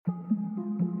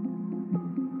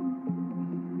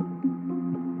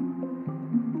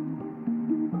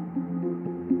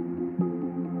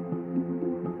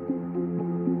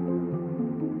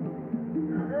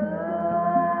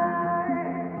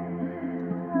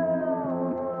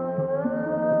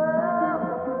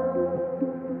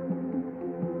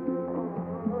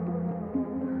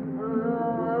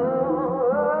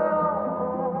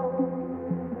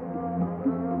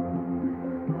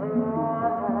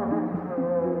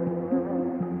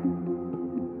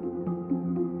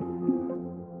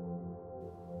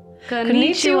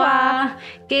Konnichiwa.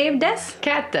 Gabe des.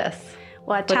 Cat des.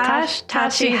 Watash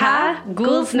tachi ha.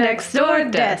 Ghouls next door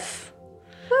des.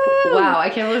 Wow, I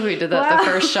can't believe we did that the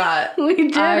first shot. We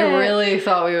did I it. really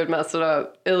thought we would mess it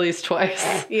up at least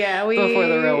twice. Yeah, before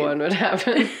the real one would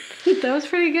happen. That was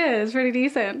pretty good. It was pretty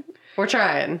decent. We're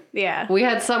trying. Yeah. We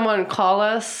had someone call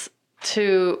us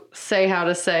to say how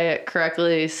to say it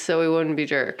correctly so we wouldn't be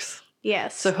jerks.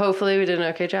 Yes. So hopefully we did an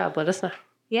okay job. Let us know.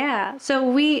 Yeah.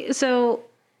 So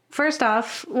first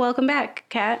off, welcome back,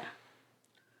 Kat.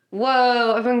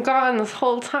 Whoa, I've been gone this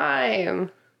whole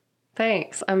time.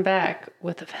 Thanks. I'm back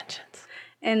with a vengeance.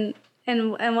 And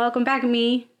welcome back,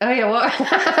 me. Oh yeah, well,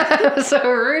 that was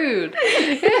so rude.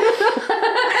 Hey, Gabe,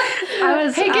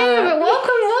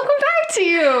 welcome back to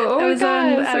you. Oh I my was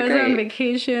God, on so I was great. on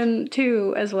vacation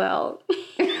too as well.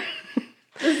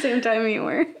 The same time you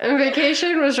were. And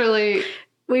vacation was really,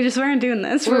 We just weren't doing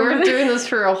this. we weren't doing this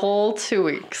for a whole 2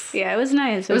 weeks. Yeah, it was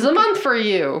nice. It was a month for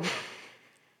you.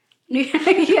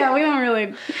 Yeah, we don't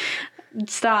really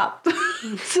stop.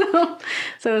 so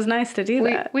it was nice to do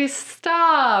that. We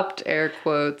stopped, air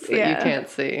quotes, that you Yeah. can't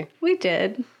see. We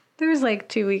did. There was like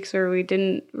 2 weeks where we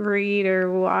didn't read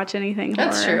or watch anything.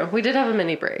 That's horror. true. We did have a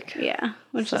mini break. Yeah,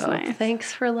 which is So nice.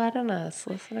 thanks for letting us,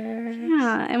 listeners.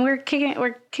 Yeah, and we're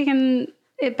kicking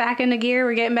it back into gear.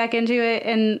 We're getting back into it,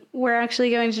 and we're actually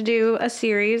going to do a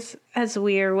series, as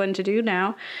we are one to do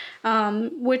now,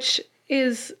 which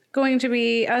is going to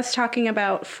be us talking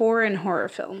about foreign horror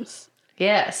films.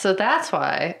 Yeah, so that's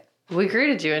why we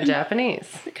greeted you in Japanese.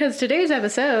 Because today's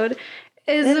episode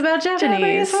is about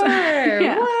Japanese. horror.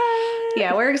 Yeah. What?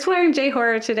 Yeah, we're exploring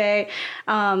J-horror today.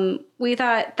 We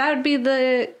thought that would be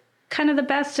the kind of the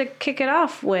best to kick it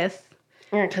off with.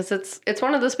 Yeah, because it's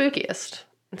one of the spookiest.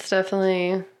 It's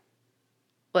definitely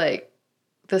like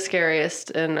the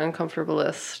scariest and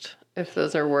uncomfortablest, if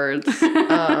those are words,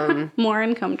 More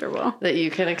uncomfortable. that you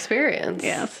can experience.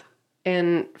 Yes.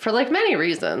 And for like many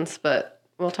reasons, but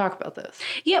we'll talk about this.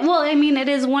 Yeah, well, I mean, it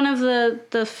is one of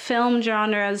the film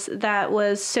genres that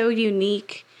was so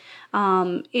unique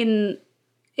in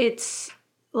its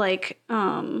like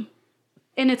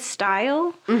in its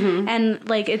style and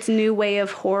like its new way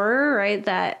of horror, right?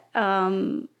 That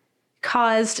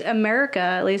caused America,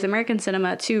 at least American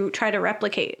cinema, to try to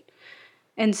replicate.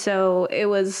 And so it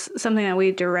was something that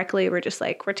we directly were just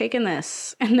like, we're taking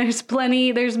this. And there's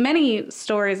many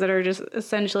stories that are just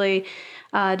essentially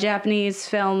Japanese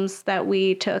films that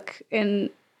we took and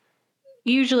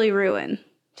usually ruin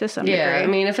to some degree. Yeah, I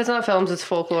mean, if it's not films, it's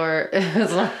folklore.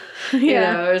 It's not, you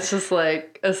know, it's just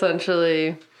like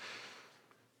essentially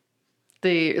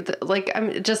the like,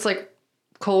 I'm just like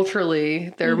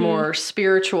culturally, they're more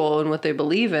spiritual in what they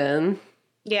believe in.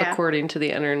 Yeah. According to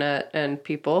the internet and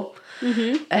people.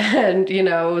 And, you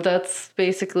know, that's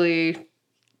basically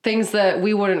things that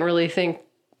we wouldn't really think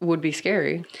would be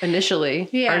scary initially.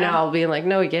 Yeah. Are now being like,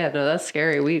 no, that's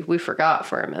scary. We forgot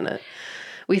for a minute.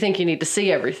 We think you need to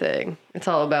see everything. It's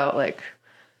all about like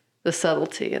the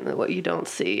subtlety and what you don't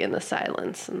see and the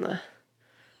silence and the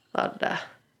la-da-da.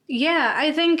 Yeah,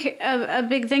 I think a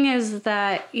big thing is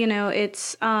that, you know,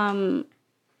 it's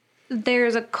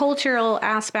there's a cultural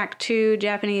aspect to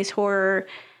Japanese horror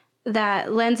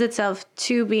that lends itself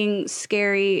to being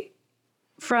scary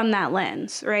from that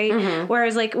lens, right?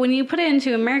 Whereas like when you put it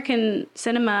into American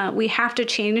cinema, we have to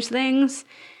change things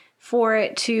for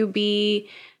it to be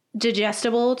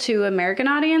digestible to American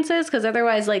audiences, because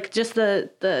otherwise like just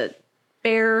the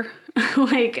bare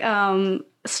like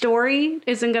story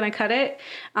isn't going to cut it.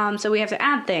 So we have to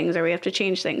add things or we have to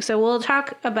change things. So we'll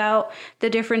talk about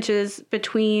the differences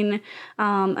between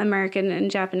American and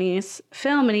Japanese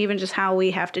film and even just how we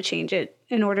have to change it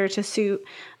in order to suit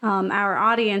our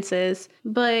audiences.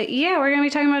 But yeah, we're going to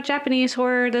be talking about Japanese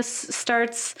horror. This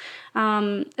starts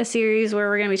a series where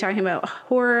we're going to be talking about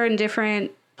horror in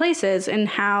different places and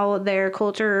how their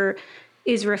culture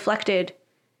is reflected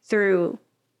through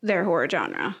their horror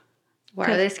genre. Why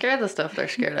are they scared of the stuff they're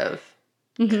scared of?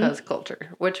 Because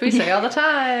culture, which we say all the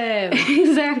time.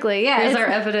 Exactly. Yeah. Here's our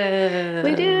evidence.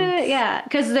 We did. Yeah.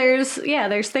 Because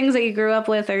there's things that you grew up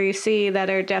with or you see that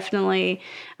are definitely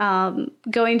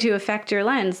going to affect your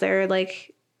lens. They're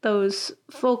like those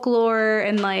folklore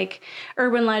and like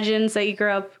urban legends that you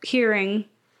grew up hearing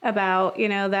about, you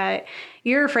know, that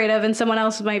you're afraid of and someone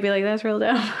else might be like, that's real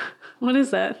dumb. What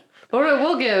is that? But what I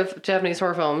will give Japanese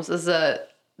horror films is that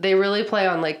they really play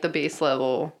on like the base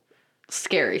level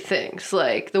scary things.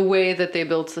 Like the way that they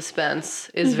build suspense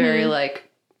is very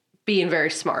like being very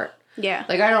smart. Yeah.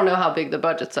 Like I don't know how big the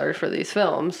budgets are for these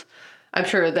films. I'm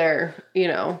sure they're, you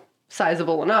know,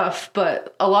 sizable enough,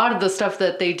 but a lot of the stuff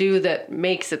that they do that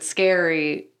makes it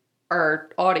scary are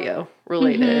audio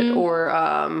related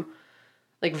or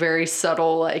like very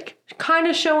subtle, like kind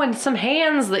of showing some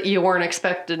hands that you weren't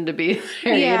expecting to be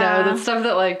there. You know, that stuff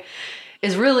that like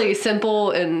is really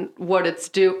simple in what it's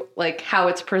like how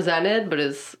it's presented, but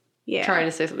is trying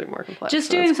to say something more complex. Just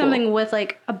doing something with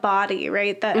like a body,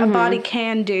 right? That a body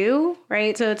can do,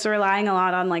 right? So it's relying a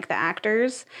lot on like the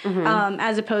actors,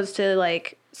 as opposed to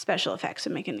like special effects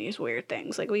and making these weird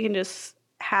things. Like we can just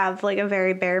have like a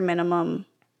very bare minimum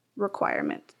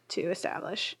requirement to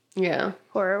establish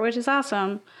horror, which is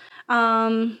awesome.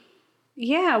 What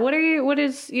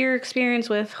is your experience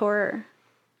with horror?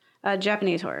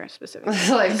 Japanese horror specifically.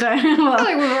 I feel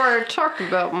like we've already talked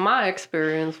about my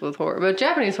experience with horror, but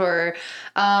Japanese horror,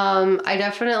 I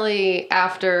definitely,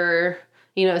 after,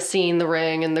 seeing The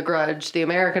Ring and The Grudge, the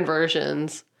American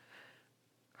versions,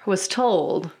 was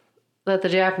told that the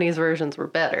Japanese versions were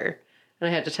better. And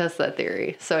I had to test that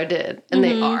theory. So I did. And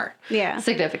they are. Yeah.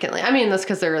 Significantly. I mean, that's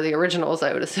because they're the originals,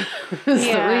 I would assume, is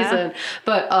the reason.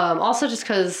 But also just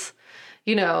because,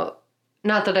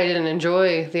 not that I didn't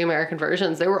enjoy the American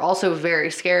versions. They were also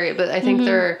very scary. But I think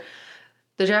the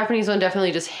Japanese one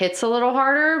definitely just hits a little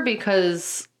harder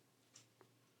because,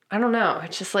 I don't know.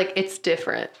 It's just like, it's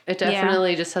different. It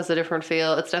definitely just has a different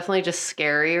feel. It's definitely just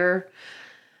scarier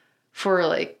for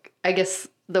like, I guess,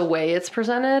 the way it's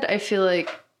presented. I feel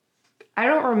like I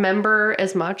don't remember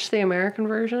as much the American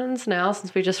versions now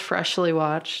since we just freshly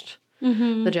watched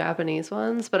the Japanese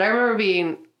ones. But I remember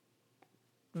being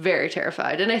very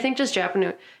terrified. And I think just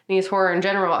Japanese horror in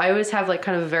general, I always have like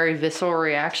kind of a very visceral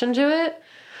reaction to it.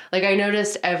 Like I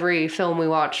noticed every film we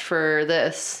watched for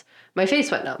this, my face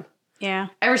went numb. Yeah.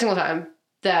 Every single time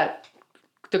that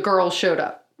the girl showed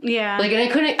up. Yeah. Like,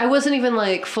 and I wasn't even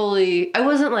like I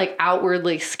wasn't like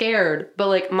outwardly scared, but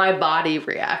like my body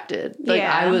reacted. Like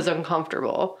I was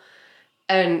uncomfortable.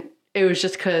 And it was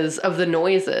just because of the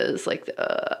noises, like,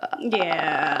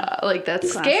 like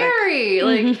that's classic. Scary.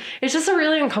 Like, it's just a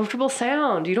really uncomfortable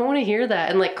sound. You don't want to hear that.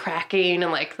 And like cracking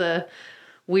and like the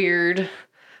weird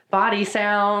body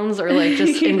sounds or like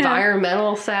just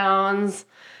environmental sounds.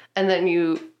 And then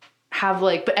you have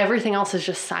like, but everything else is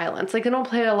just silence. Like they don't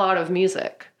play a lot of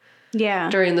music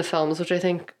during the films, which I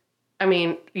think,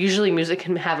 usually music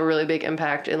can have a really big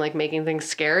impact in like making things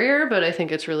scarier, but I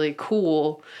think it's really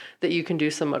cool that you can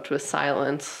do so much with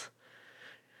silence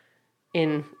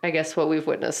in, I guess, what we've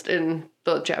witnessed in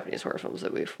the Japanese horror films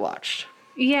that we've watched.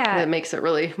 Yeah. That makes it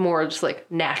really more just like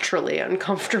naturally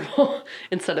uncomfortable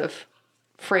instead of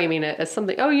framing it as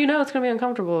something, it's going to be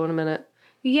uncomfortable in a minute.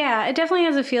 Yeah, it definitely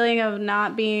has a feeling of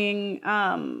not being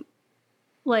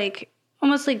like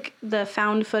almost like the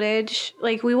found footage.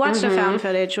 Like we watched a found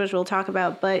footage, which we'll talk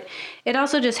about, but it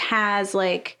also just has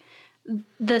like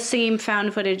the same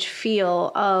found footage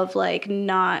feel of like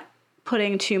not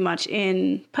putting too much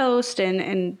in post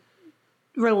and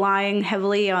relying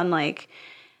heavily on like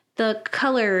the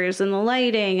colors and the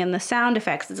lighting and the sound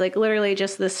effects. It's like literally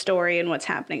just the story and what's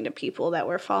happening to people that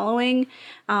we're following.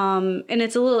 And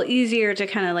it's a little easier to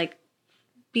kind of like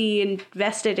be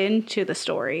invested into the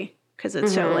story because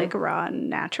it's so like raw and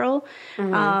natural.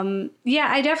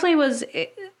 I definitely was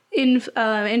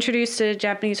introduced to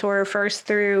Japanese horror first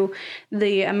through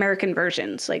the American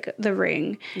versions, like The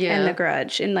Ring and The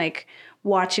Grudge, and like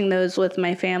watching those with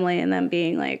my family and them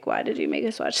being like, why did you make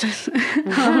us watch this?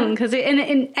 Because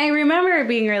and I remember it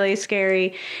being really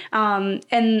scary.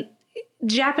 And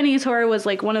Japanese horror was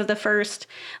like one of the first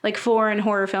like foreign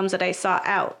horror films that I sought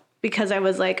out because I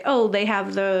was like, oh, they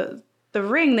have the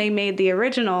Ring, they made the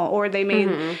original, or they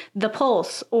made The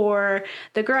Pulse or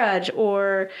The Grudge,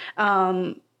 or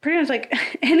pretty much like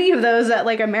any of those that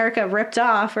like America ripped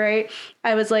off, right?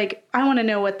 I was like, I want to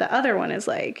know what the other one is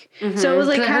like. So it was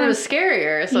like kind of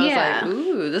scarier. So I was like,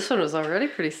 ooh, this one was already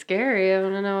pretty scary. I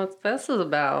want to know what this is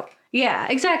about. Yeah,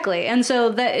 exactly. And so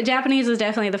the Japanese was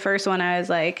definitely the first one I was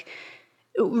like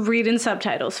reading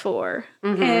subtitles for.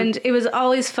 And it was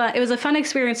always fun. It was a fun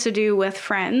experience to do with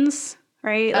friends.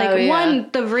 Right?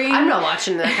 Like The Ring. I'm not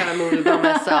watching that kind of movie by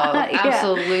myself.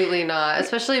 Absolutely not.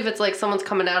 Especially if it's like someone's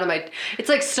coming out of it's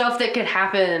like stuff that could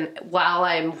happen while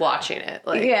I'm watching it.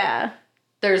 Like,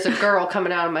 there's a girl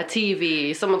coming out of my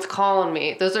TV. Someone's calling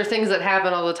me. Those are things that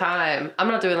happen all the time. I'm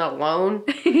not doing that alone.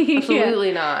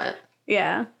 Absolutely not.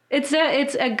 Yeah. It's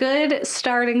a good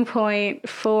starting point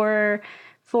for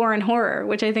foreign horror,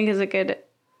 which I think is a good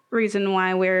reason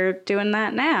why we're doing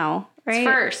that now. Right? It's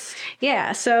first.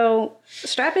 Yeah, so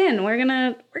strap in. We're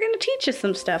gonna teach you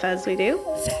some stuff as we do.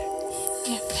 Facts.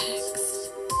 Yeah, facts.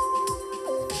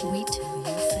 We tell you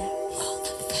facts. All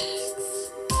the facts.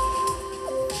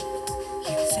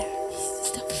 Yeah, facts.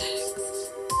 Still facts.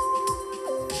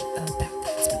 About that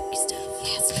spooky stuff.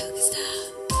 Yeah, spooky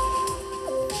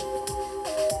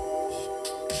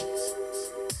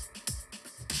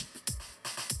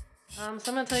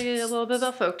So I'm going to tell you a little bit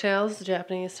about folktales, the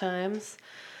Japanese times.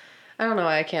 I don't know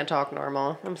why I can't talk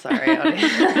normal. I'm sorry,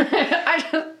 audience.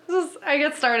 I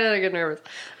get started, I get nervous.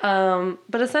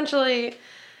 But essentially,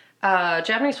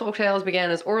 Japanese folktales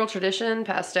began as oral tradition,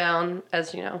 passed down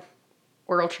as,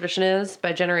 oral tradition is,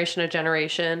 by generation to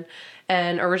generation,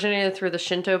 and originated through the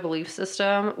Shinto belief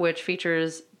system, which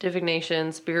features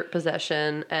divination, spirit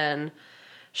possession, and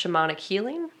shamanic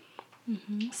healing.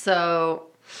 Mm-hmm. So,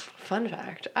 fun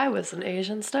fact, I was an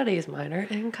Asian studies minor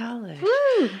in college.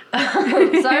 Woo!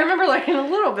 So I remember learning a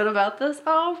little bit about this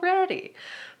already.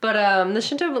 But the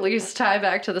Shinto beliefs tie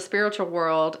back to the spiritual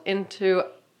world into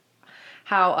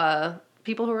how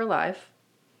people who are alive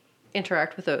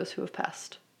interact with those who have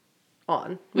passed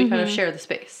on. We kind of share the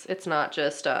space. It's not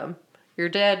just, you're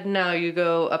dead, now you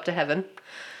go up to heaven.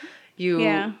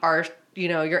 You are,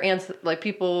 your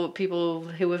people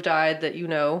who have died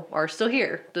that are still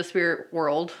here. The spirit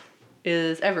world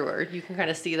is everywhere. You can kind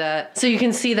of see that. So you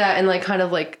can see that in kind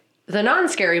of the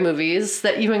non-scary movies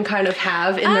that even kind of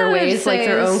have in their ways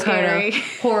their own kind of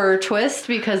horror twist,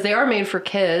 because they are made for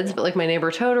kids. But My Neighbor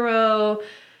Totoro,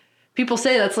 people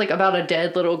say that's about a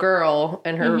dead little girl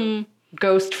and her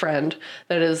ghost friend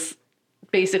that is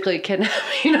basically kidnapped.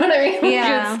 You know what I mean?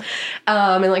 Yeah.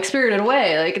 In Spirited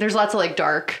Away, there's lots of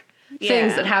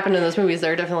things that happen in those movies that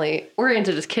are definitely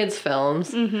oriented as kids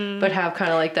films, but have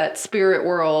kind of that spirit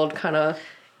world kind of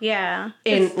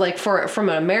in from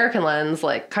an American lens,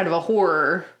 kind of a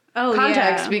horror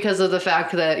context because of the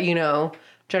fact that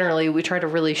generally we try to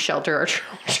really shelter our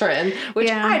children, which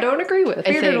I don't agree with.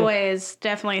 Spirited Away is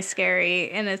definitely scary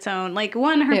in its own.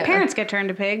 Her parents get turned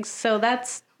to pigs, so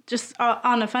that's just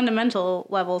on a fundamental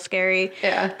level scary.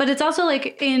 Yeah, but it's also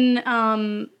in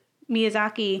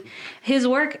Miyazaki, his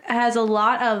work has a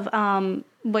lot of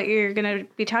what you're going to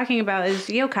be talking about is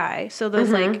yokai. So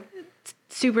those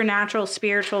supernatural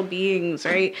spiritual beings,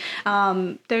 right?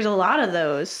 There's a lot of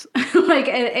those.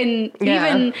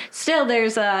 Even still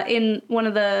there's in one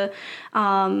of the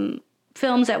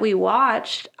films that we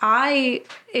watched,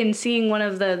 in seeing one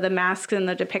of the masks and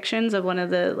the depictions of one of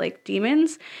the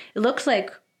demons, it looks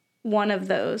like one of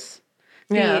those.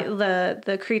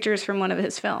 The creatures from one of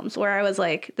his films, where I was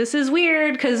like, this is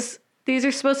weird because these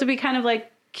are supposed to be kind of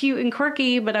cute and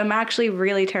quirky, but I'm actually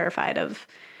really terrified of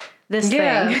this thing.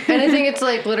 And I think it's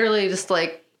literally just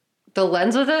the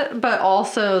lens of it, but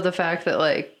also the fact that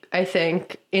I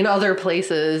think in other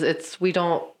places we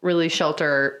don't really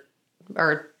shelter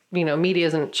our media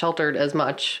isn't sheltered as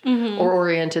much or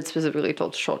oriented specifically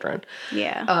towards children.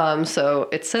 Yeah. So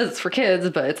it says it's for kids,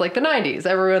 but it's the 90s.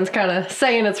 Everyone's kind of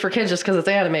saying it's for kids just because it's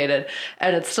animated,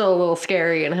 and it's still a little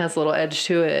scary and has a little edge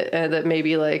to it, and that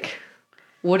maybe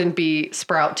wouldn't be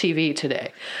Sprout TV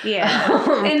today.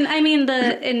 Yeah. And I mean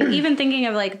and even thinking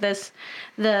of this,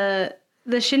 the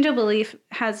Shinto belief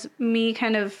has me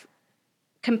kind of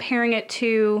comparing it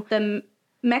to the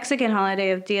Mexican holiday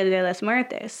of Dia de los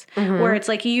Muertos, where it's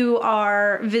you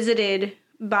are visited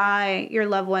by your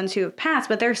loved ones who have passed,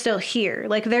 but they're still here.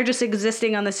 They're just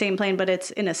existing on the same plane, but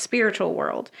it's in a spiritual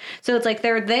world. So it's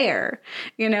they're there,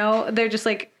 they're just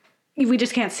we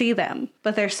just can't see them,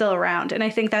 but they're still around. And I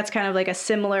think that's kind of a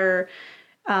similar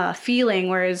feeling,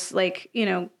 whereas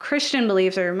Christian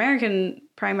beliefs or American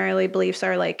primarily beliefs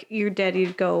are you're dead,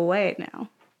 you go away now.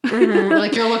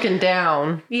 You're looking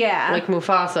down, like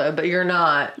Mufasa, but you're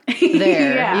not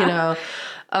there.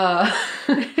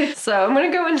 So I'm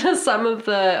gonna go into some of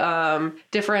the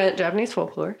different Japanese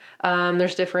folklore.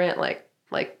 There's different like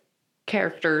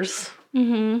characters,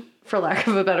 for lack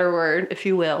of a better word, if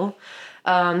you will.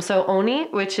 So Oni,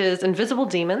 which is invisible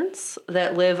demons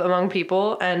that live among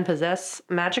people and possess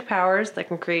magic powers that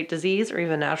can create disease or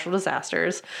even natural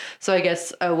disasters. So I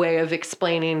guess a way of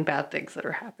explaining bad things that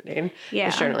are happening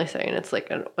is generally saying it's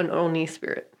an Oni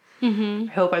spirit. I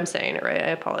hope I'm saying it right. I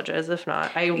apologize if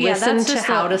not. I listened to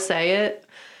how to say it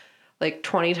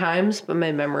 20 times, but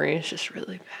my memory is just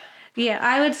really bad. Yeah,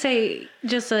 I would say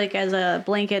just as a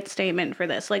blanket statement for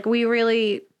this, we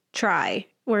really try.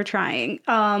 We're trying.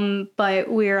 But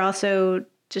we're also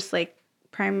just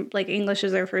English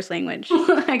is our first language.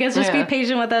 I guess just be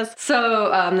patient with us.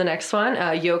 So the next one,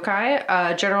 yokai,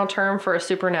 a general term for a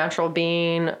supernatural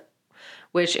being,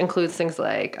 which includes things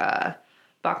like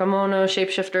bakemono,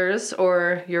 shapeshifters,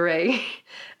 or yurei,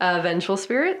 vengeful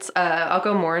spirits. I'll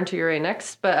go more into yurei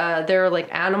next, but they're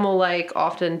animal-like,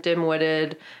 often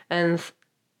dim-witted, and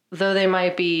though they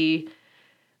might be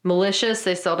malicious,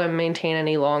 they seldom maintain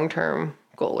any long-term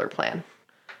goal or plan.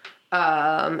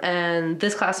 And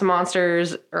this class of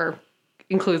monsters, or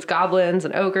includes goblins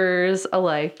and ogres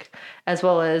alike, as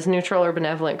well as neutral or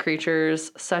benevolent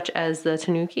creatures such as the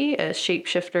tanuki, a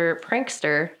shapeshifter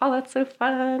prankster. Oh, that's so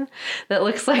fun. That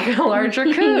looks like a large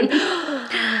raccoon.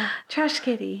 Trash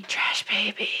kitty. Trash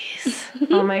babies.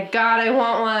 Oh my God, I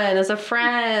want one as a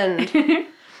friend.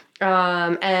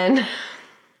 And,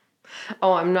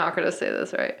 oh, I'm not going to say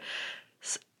this right.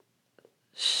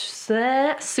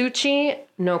 Suchi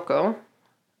Noko.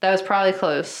 That was probably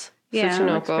close. Yeah, that's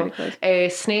Tsuchinoko, pretty close. a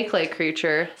snake-like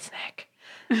creature,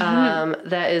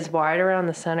 that is wide around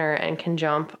the center and can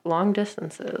jump long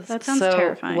distances. That sounds so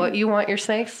terrifying. What you want your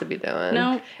snakes to be doing?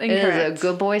 No, it is incorrect. a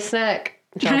good boy snake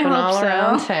jumping hope all so.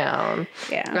 around town.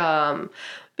 Yeah.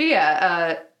 But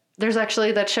yeah, there's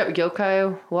actually that show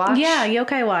Yokai Watch. Yeah,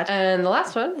 Yokai Watch. And the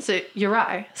last one is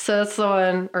Yurai. So that's the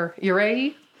one, or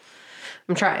Yurai.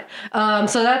 I'm trying.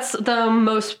 So that's the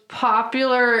most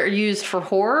popular used for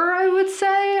horror, I would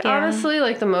say. Yeah. Honestly,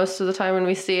 like the most of the time when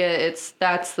we see it,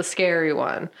 that's the scary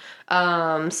one.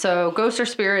 So ghosts are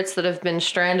spirits that have been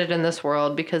stranded in this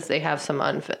world because they have some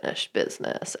unfinished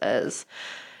business, as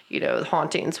you know,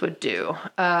 hauntings would do,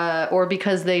 or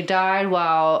because they died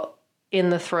while in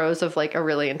the throes of like a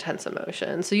really intense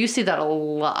emotion. So you see that a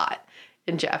lot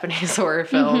in Japanese horror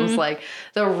films. Like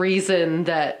the reason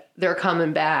that they're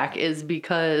coming back is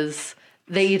because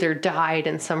they either died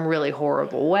in some really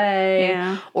horrible way,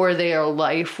 Yeah. or their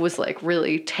life was like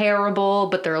really terrible,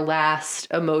 but their last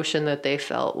emotion that they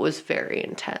felt was very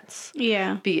intense.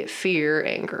 Yeah. Be it fear,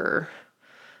 anger,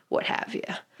 what have you.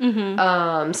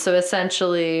 So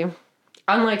essentially,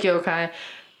 unlike yokai,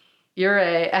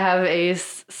 Yurei have a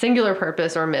singular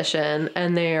purpose or mission,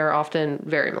 and they are often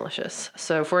very malicious.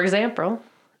 So, for example,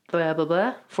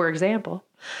 for example,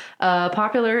 a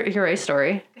popular Yurei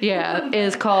story,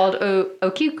 is called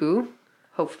Okiku,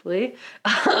 hopefully,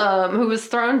 who was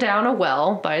thrown down a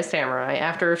well by a samurai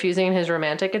after refusing his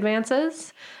romantic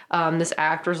advances. This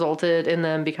act resulted in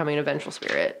them becoming a vengeful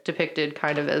spirit, depicted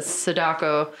kind of as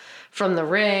Sadako from The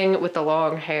Ring with the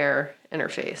long hair in her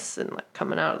face and like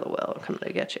coming out of the well and coming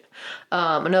to get you.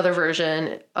 Another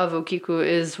version of Okiku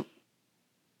is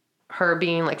her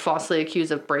being like falsely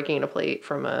accused of breaking a plate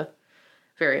from a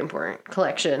very important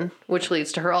collection, which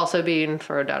leads to her also being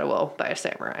thrown down a well by a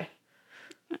samurai.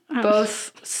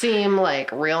 Both seem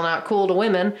like real not cool to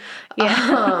women.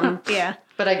 Yeah. Yeah.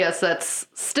 But I guess that's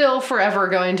still forever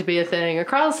going to be a thing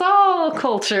across all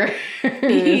culture.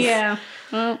 Yeah.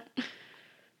 Well,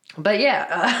 But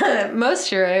yeah,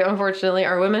 most Yurei, unfortunately,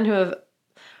 are women who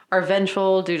are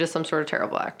vengeful due to some sort of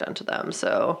terrible act done to them.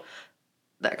 So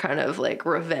that kind of like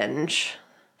revenge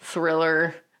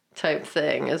thriller type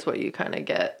thing is what you kind of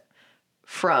get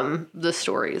from the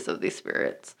stories of these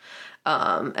spirits.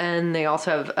 And they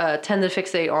also have tend to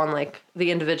fixate on like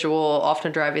the individual,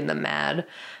 often driving them mad.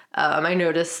 I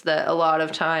noticed that a lot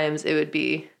of times it would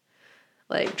be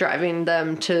like driving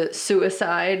them to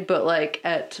suicide, but like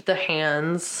at the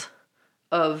hands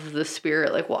of the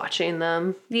spirit, like watching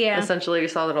them. Yeah. Essentially, we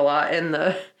saw that a lot in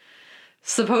the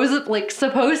supposed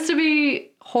to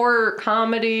be horror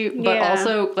comedy, but Yeah.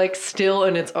 also like still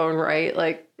in its own right,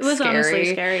 like it was honestly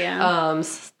scary, yeah.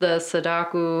 The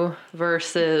Sadaku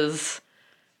versus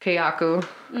Kayako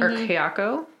or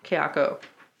Kayako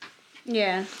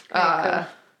Yeah.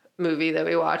 movie that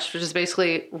we watched, which is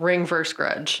basically Ring vs.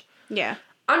 Grudge. Yeah.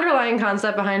 Underlying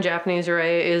concept behind Japanese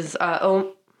Yurei is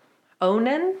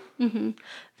onen.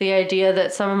 The idea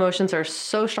that some emotions are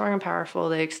so strong and powerful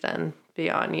they extend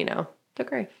beyond, the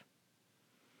grave.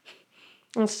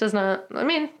 This does not,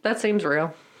 that seems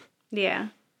real. Yeah.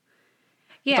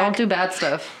 Yeah. Don't do bad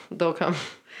stuff. They'll come.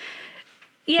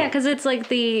 Yeah, because it's like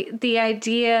the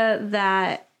idea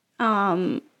that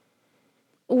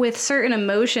with certain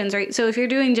emotions, right? So if you're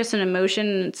doing just an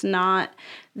emotion, it's not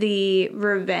the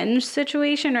revenge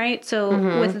situation, right?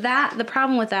 So with that, the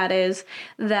problem with that is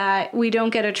that we don't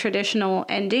get a traditional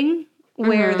ending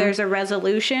where there's a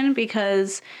resolution,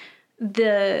 because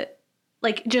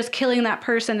just killing that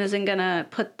person isn't gonna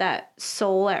put that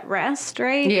soul at rest,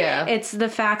 right? Yeah. It's the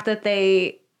fact that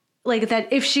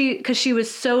because she was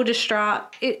so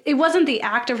distraught. It wasn't the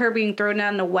act of her being thrown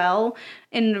down the well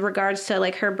in regards to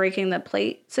like her breaking the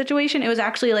plate situation. It was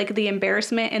actually like the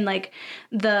embarrassment and like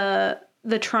the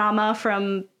trauma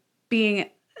from being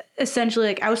essentially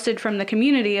like ousted from the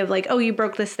community of like, oh, you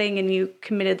broke this thing and you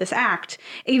committed this act,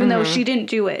 even though she didn't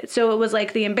do it. So it was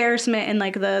like the embarrassment and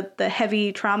like the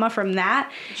heavy trauma from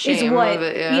that Shame is what, of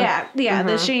it, yeah.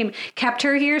 The shame kept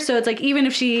her here. So it's like, even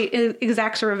if she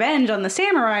exacts revenge on the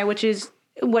samurai, which is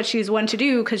what she's one to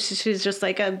do, because she's just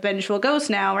like a vengeful ghost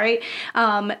now, right?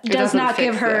 Does doesn't not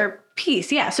give fix her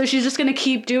piece. Yeah. So she's just going to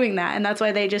keep doing that. And that's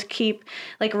why they just keep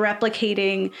like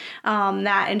replicating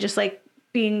that and just like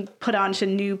being put onto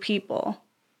new people.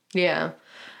 Yeah.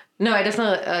 No, I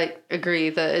definitely agree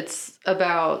that it's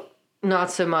about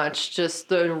not so much just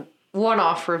the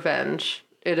one-off revenge.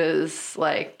 It is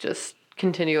like just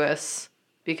continuous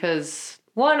because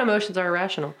emotions are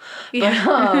irrational. Yeah.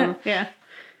 But, yeah.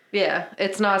 yeah,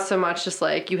 it's not so much just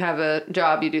like you have a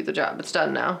job, you do the job, it's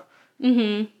done now.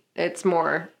 Mm-hmm. It's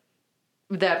more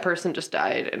that person just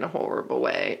died in a horrible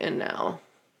way and now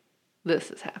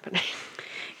this is happening.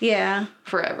 Yeah.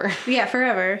 Forever. Yeah,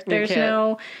 forever. There's can't-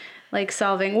 no like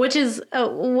solving, which is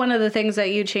one of the things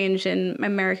that you changed in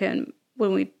American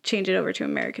when we change it over to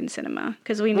American cinema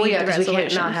because we need the because we can't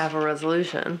resolution. not have a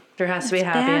resolution. There has to be a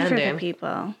happy Bad for ending. the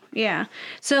people. Yeah.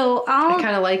 So I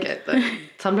kind of like it. But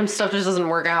sometimes stuff just doesn't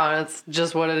work out and it's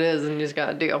just what it is and you just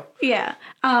gotta deal. Yeah.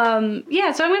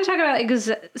 Yeah. So I'm going to talk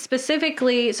about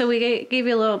specifically. So we gave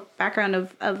you a little background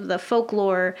of the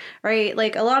folklore, right?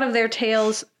 Like a lot of their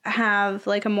tales have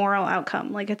like a moral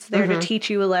outcome. Like it's there to teach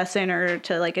you a lesson or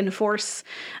to like enforce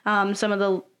some of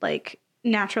the like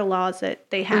natural laws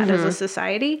that they had as a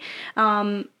society.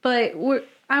 But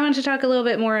I want to talk a little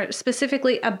bit more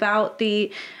specifically about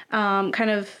the kind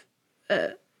of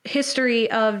history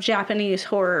of Japanese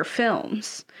horror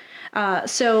films.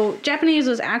 So Japanese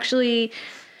was actually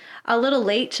a little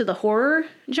late to the horror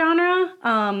genre.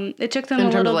 It took them a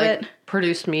little bit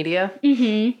produced media.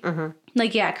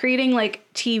 like, yeah, creating like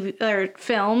TV or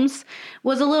films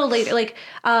was a little later. Like,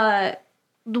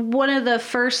 one of the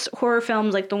first horror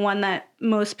films, like the one that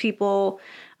most people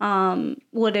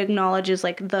would acknowledge is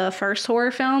like the first horror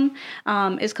film,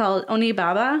 is called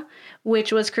Onibaba,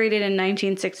 which was created in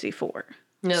 1964.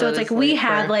 No, So it's like we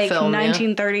had like film,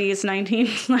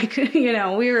 1930s, like, you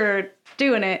know, we were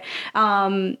doing it.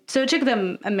 So it took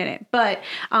them a minute, but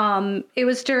it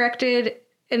was directed.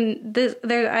 And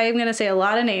I'm going to say a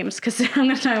lot of names because I'm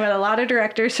going to talk about a lot of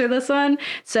directors for this one.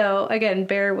 So again,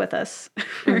 bear with us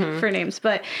for names.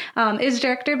 But it's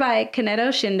directed by Kaneto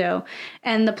Shindo.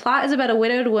 And the plot is about a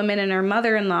widowed woman and her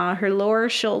mother-in-law who lure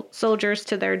soldiers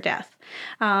to their death.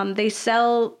 They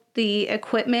sell the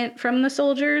equipment from the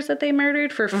soldiers that they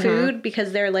murdered for food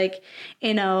because they're like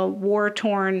in a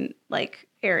war-torn like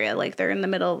area. Like they're in the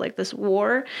middle of like this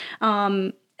war.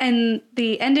 And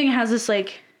the ending has this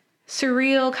like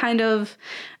surreal kind of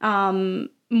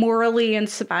morally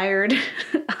inspired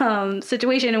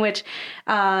situation in which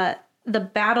the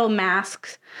battle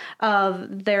mask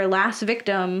of their last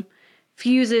victim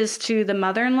fuses to the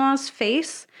mother-in-law's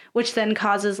face, which then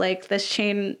causes like this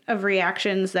chain of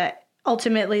reactions that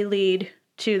ultimately lead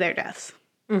to their deaths.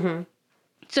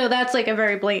 So that's like a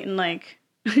very blatant like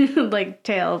like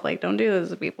tale of like don't do this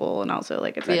to people, and also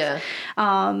like it's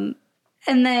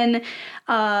and then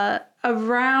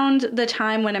around the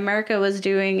time when America was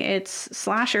doing its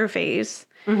slasher phase,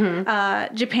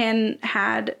 Japan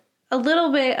had a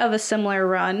little bit of a similar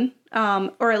run,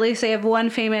 or at least they have one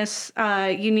famous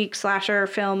unique slasher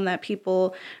film that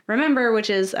people remember, which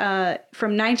is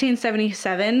from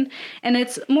 1977. And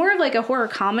it's more of like a horror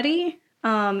comedy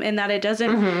in that it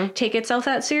doesn't take itself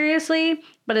that seriously,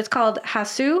 but it's called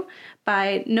Hasu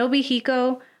by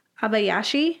Nobihiko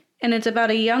Abayashi. And it's about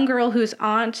a young girl whose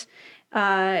aunt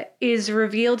is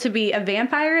revealed to be a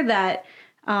vampire that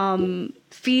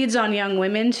feeds on young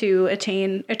women to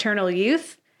attain eternal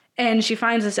youth. And she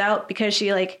finds this out because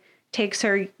she like takes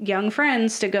her young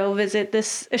friends to go visit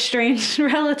this estranged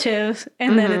relative.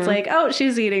 And then it's like, oh,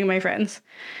 she's eating my friends.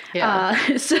 Yeah.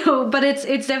 But it's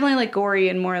definitely like gory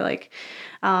and more like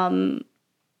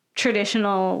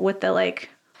traditional with the like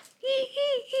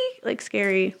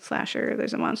scary slasher,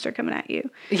 there's a monster coming at you.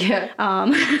 Yeah.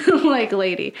 Like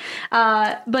lady.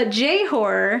 But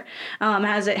J-horror,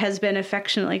 as it has been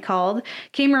affectionately called,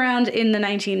 came around in the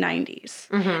 1990s.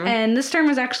 And this term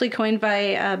was actually coined by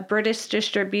a British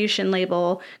distribution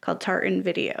label called Tartan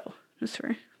Video. Just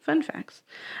for fun facts.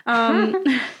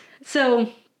 So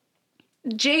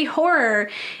J-horror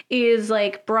is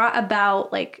like brought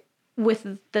about like with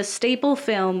the staple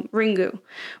film Ringu,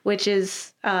 which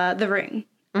is The Ring.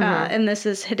 And this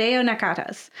is Hideo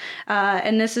Nakata's.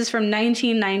 And this is from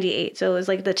 1998. So it was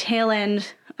like the tail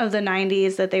end of the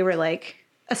 90s that they were like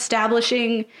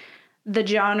establishing the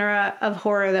genre of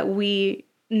horror that we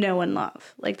know and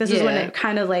love. Like this is when it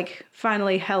kind of like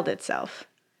finally held itself.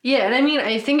 Yeah, and I mean,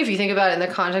 I think if you think about it in the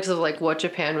context of like what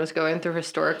Japan was going through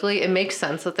historically, it makes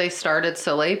sense that they started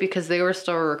so late because they were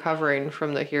still recovering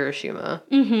from the Hiroshima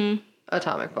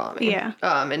atomic bombing. Yeah.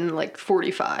 In like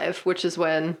 45, which is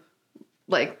when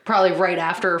like probably right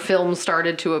after films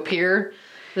started to appear.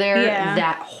 there, Yeah.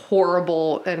 that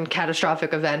horrible and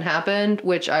catastrophic event happened,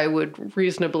 which I would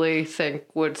reasonably think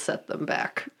would set them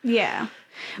back. Yeah.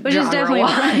 Which is definitely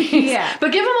genre-wise. yeah.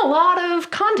 But give them a lot of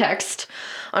context,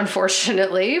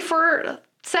 unfortunately, for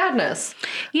sadness.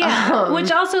 Yeah.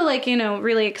 Which also, like, you know,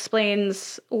 really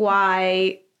explains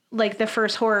why, like, the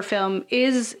first horror film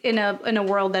is in a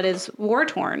world that is war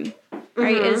torn,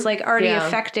 right? Is like already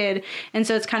affected. And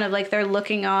so it's kind of like they're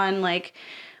looking on, like,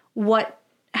 what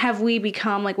have we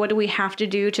become? Like, what do we have to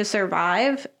do to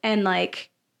survive? And, like,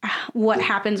 what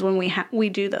happens when we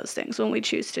do those things, when we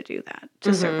choose to do that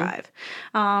to survive.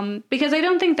 Because I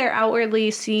don't think they're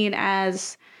outwardly seen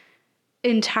as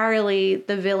entirely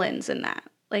the villains in that,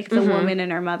 like the woman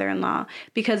and her mother-in-law,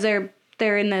 because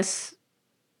they're in this,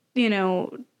 you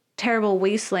know, terrible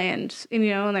wasteland, you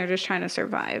know, and they're just trying to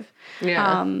survive.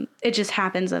 Yeah. It just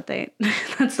happens that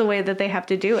that's the way that they have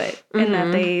to do it, and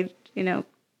that they, you know,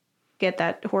 get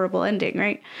that horrible ending,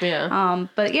 right? Yeah.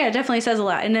 But yeah, it definitely says a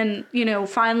lot. And then, you know,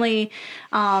 finally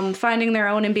finding their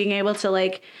own and being able to,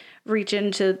 like, reach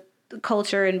into the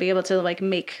culture and be able to, like,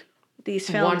 make these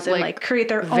films and, like, create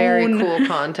their very own cool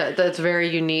content that's very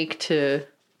unique to,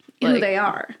 like, who they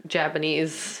are.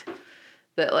 Japanese,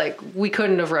 that, like, we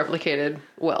couldn't have replicated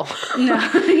well. No,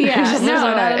 yeah, Just, no, there's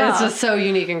no not way. at all. It's just so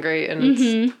unique and great, and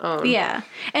it's Yeah.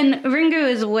 And Ringu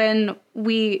is when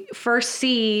we first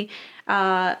see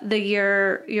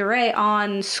the Yurei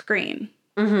on screen.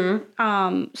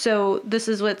 So this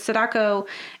is with Sadako,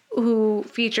 who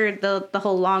featured the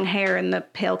whole long hair and the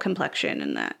pale complexion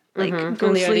and that, like, and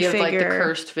ghostly the idea figure. of, like, the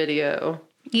cursed video.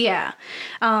 Yeah.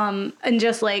 And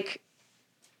just, like,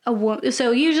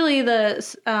 so usually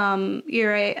the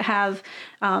Yurei have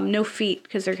no feet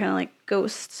because they're kind of like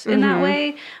ghosts in that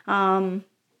way.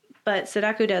 But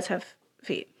Sadako does have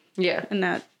feet. Yeah. And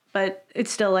that, but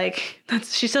it's still like,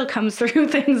 she still comes through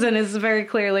things and is very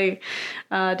clearly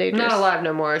dangerous. Not alive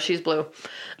no more. She's blue.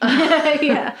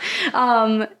 Yeah.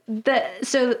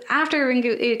 So after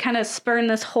Ringu, it kind of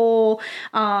spurned this whole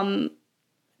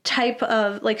type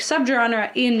of, like, subgenre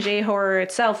in J-horror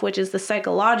itself, which is the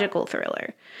psychological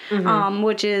thriller,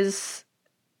 which is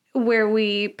where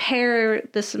we pair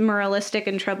this moralistic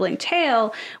and troubling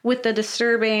tale with the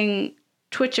disturbing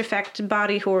Twitch effect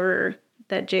body horror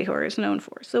that J-horror is known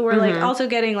for. So we're like also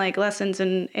getting, like, lessons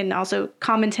and also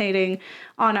commentating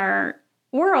on our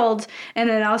world, and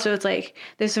then also it's like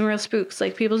there's some real spooks,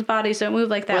 like people's bodies don't move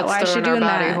like that. Why is she doing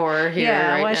body that? horror here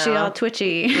Yeah, right why is she now? all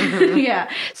twitchy?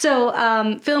 Yeah. So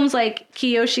films like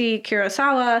Kiyoshi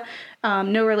Kurosawa,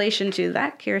 no relation to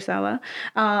that Kurosawa,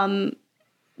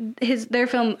 their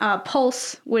film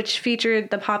Pulse, which featured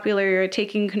the popular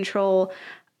taking control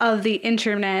of the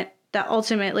internet that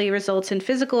ultimately results in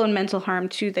physical and mental harm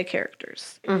to the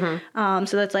characters. So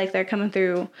that's like they're coming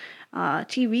through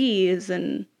TVs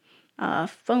and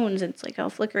phones, and it's like all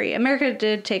flickery. America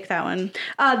did take that one.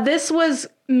 This was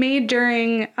made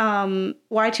during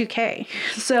Y2K,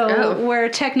 so where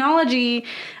technology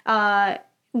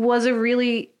was a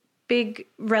really big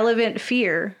relevant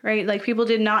fear, right? Like, people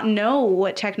did not know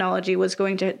what technology was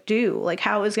going to do, like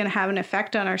how it was going to have an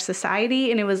effect on our society.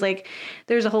 And it was like,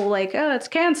 there's a whole, like, oh, it's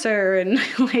cancer, and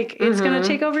like it's going to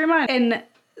take over your mind. And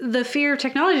the fear of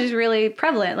technology is really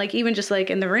prevalent, like even just like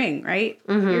in The Ring, right?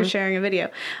 You're sharing a video.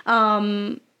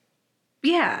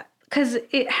 Yeah, because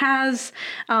it has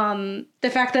the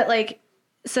fact that, like,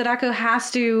 Sadako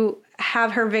has to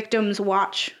have her victims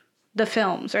watch the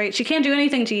films, right? She can't do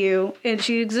anything to you, and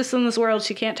she exists in this world.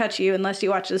 She can't touch you unless you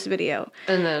watch this video.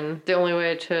 And then the only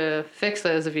way to fix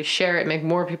that is if you share it, make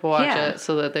more people watch it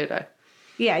so that they die.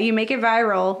 Yeah, you make it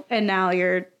viral, and now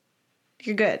you're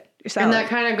good. You're solid. And that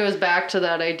kind of goes back to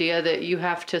that idea that you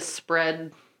have to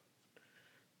spread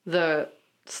the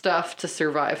stuff to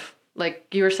survive. Like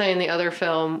you were saying, the other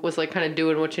film was, like, kind of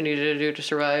doing what you needed to do to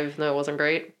survive, even though it wasn't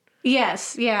great.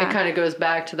 Yes, yeah. It kind of goes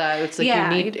back to that. It's like,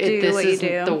 Yeah, you need you do this what you is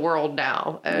do. the world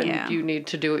now, and you need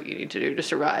to do what you need to do to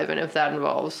survive. And if that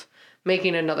involves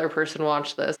making another person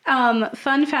watch this,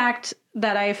 Fun fact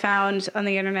that I found on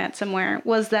the internet somewhere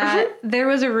was that there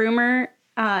was a rumor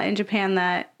in Japan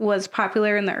that was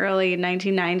popular in the early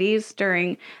 1990s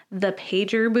during the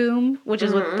pager boom, which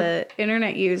is what the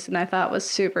internet used, and I thought was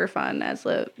super fun as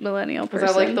a millennial person.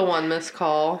 is that like the one missed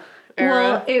call era?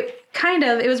 Well, it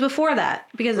was before that,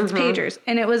 because it's pagers,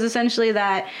 and it was essentially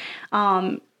that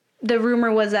the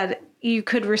rumor was that you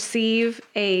could receive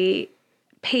a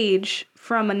page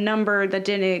from a number that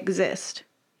didn't exist.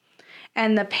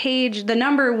 And the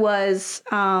number was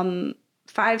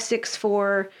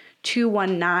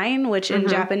 564219, which in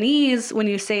Japanese, when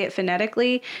you say it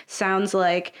phonetically, sounds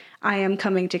like I am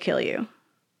coming to kill you.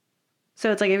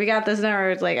 So it's like, if you got this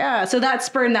number, it's like, so that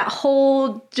spurred that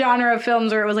whole genre of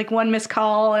films where it was like one missed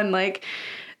call and like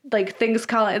things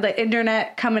calling the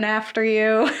internet coming after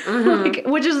you, like,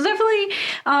 which is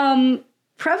definitely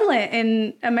prevalent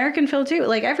in American film too.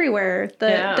 Like everywhere,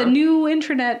 the new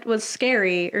internet was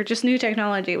scary, or just new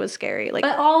technology was scary. Like,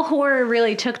 but all horror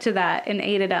really took to that and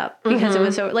ate it up because it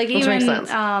was so like, which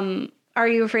even Are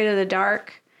You Afraid of the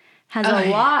Dark has a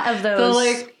lot of those, the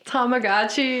like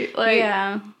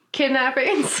Tamagotchi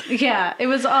kidnappings. Yeah, it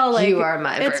was all like, you are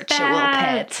my virtual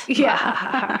pet.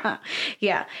 Yeah.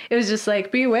 Yeah, it was just like,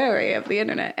 be wary of the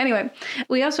internet. Anyway,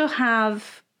 we also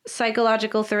have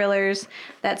psychological thrillers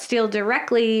that steal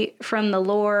directly from the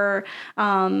lore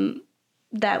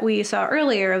that we saw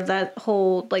earlier of that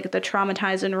whole, like, the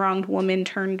traumatized and wronged woman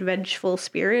turned vengeful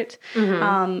spirit,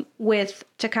 with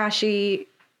Takashi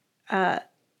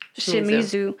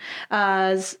Shimizu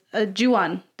as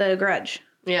Ju-on, the Grudge.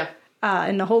 Yeah.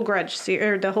 In the whole Grudge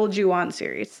or the whole Ju-on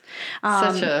series.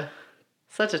 Such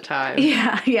a time.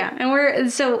 Yeah. And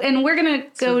we're gonna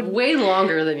go way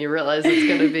longer than you realize it's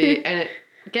gonna be, and it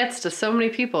gets to so many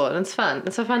people, and it's fun.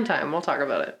 It's a fun time. We'll talk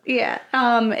about it. Yeah.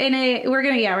 We're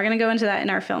gonna go into that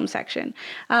in our film section.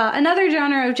 Another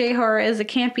genre of J-horror is a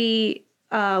campy,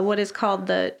 what is called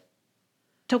the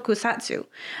tokusatsu,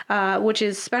 which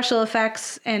is special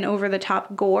effects and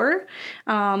over-the-top gore.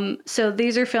 So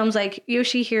these are films like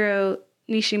Yoshihiro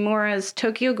Nishimura's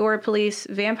Tokyo Gore Police,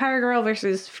 Vampire Girl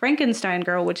versus Frankenstein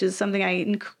Girl, which is something I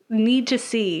need to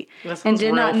see and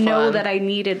did not know that I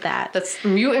needed that. That's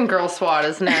Mutant Girl Squad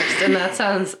is next, and that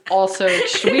sounds also...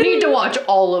 we need to watch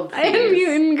all of these.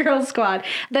 Mutant Girl Squad.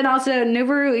 Then also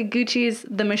Noboru Iguchi's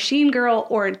The Machine Girl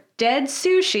or Dead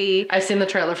Sushi. I've seen the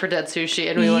trailer for Dead Sushi,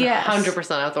 and we 100%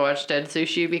 have to watch Dead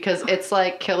Sushi because it's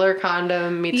like Killer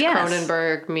Condom meets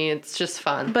Cronenberg meets just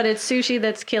fun. But it's sushi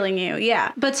that's killing you,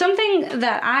 yeah. But something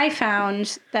that I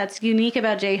found that's unique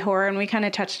about J-horror, and we kind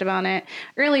of touched on it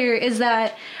earlier, is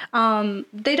that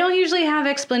they don't usually have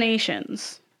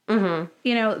explanations. You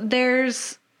know,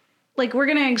 there's, like, we're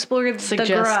going to explore The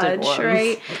Grudge, ones.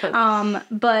 Right?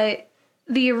 But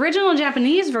the original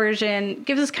Japanese version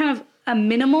gives us kind of a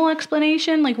minimal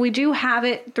explanation. Like, we do have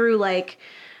it through, like,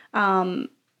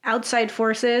 outside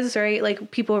forces, right?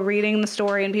 Like, people reading the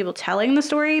story and people telling the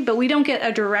story, but we don't get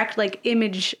a direct, like,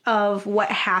 image of what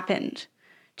happened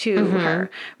to her,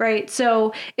 right?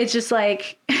 So it's just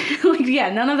like,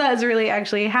 none of that is really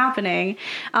actually happening.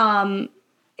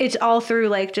 It's all through,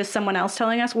 like, just someone else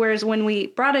telling us. Whereas when we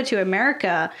brought it to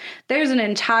America, there's an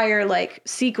entire, like,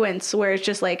 sequence where it's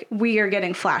just like, we are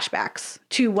getting flashbacks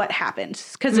to what happened.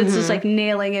 Because it's just like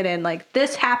nailing it in, like,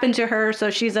 this happened to her,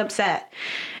 so she's upset.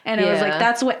 And it was like,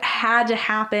 that's what had to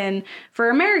happen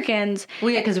for Americans. Well,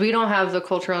 yeah, because we don't have the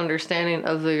cultural understanding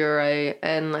of the Yurei,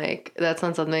 and, like, that's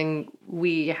not something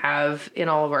we have in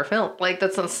all of our film. Like,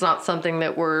 that's not something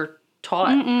that we're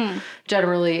taught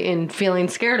generally in feeling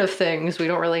scared of things. We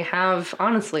don't really have,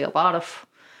 honestly, a lot of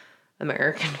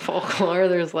American folklore.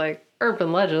 There's, like,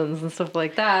 urban legends and stuff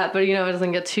like that, but, you know, it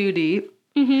doesn't get too deep.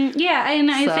 Yeah,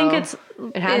 and I think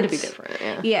it had to be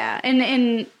different. Yeah,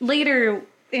 and later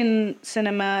in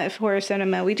cinema, if horror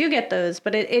cinema, we do get those,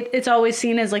 but it's always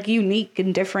seen as, like, unique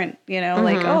and different, you know,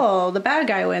 like, oh, the bad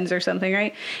guy wins or something,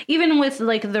 right? Even with,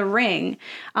 like, The Ring,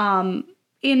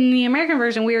 in the American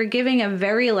version, we were giving a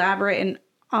very elaborate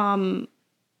and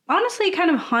honestly kind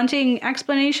of haunting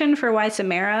explanation for why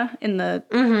Samara in the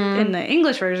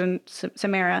English version,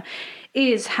 Samara,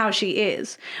 is how she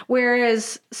is.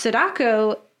 Whereas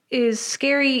Sadako is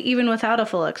scary even without a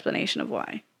full explanation of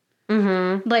why.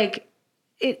 Like,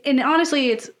 and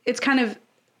honestly, it's kind of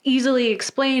easily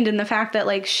explained in the fact that,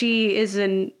 like, she is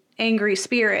an angry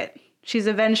spirit. She's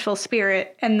a vengeful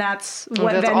spirit, and that's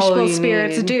what vengeful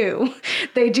spirits do.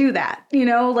 They do that, you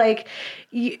know? Like,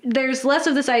 there's less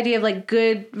of this idea of, like,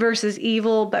 good versus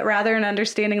evil, but rather an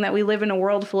understanding that we live in a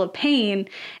world full of pain,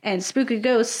 and spooky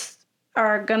ghosts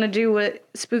are gonna do what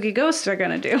spooky ghosts are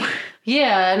gonna do.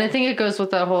 Yeah, and I think it goes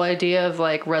with that whole idea of,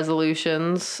 like,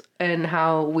 resolutions and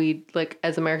how we, like,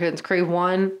 as Americans, crave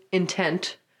one,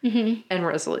 intent, and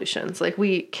resolutions. Like,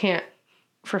 we can't,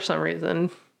 for some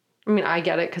reason... I mean, I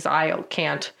get it because I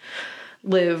can't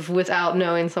live without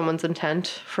knowing someone's intent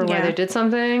for why they did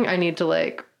something. I need to,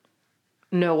 like,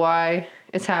 know why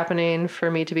it's happening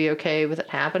for me to be okay with it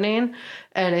happening.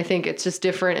 And I think it's just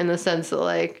different in the sense that,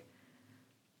 like,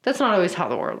 that's not always how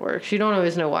the world works. You don't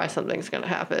always know why something's going to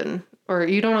happen, or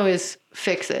you don't always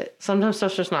fix it. Sometimes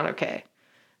stuff's just not okay.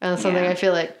 And that's something I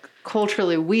feel like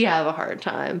culturally we have a hard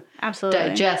time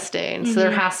digesting. So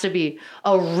there has to be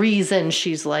a reason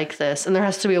she's like this, and there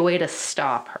has to be a way to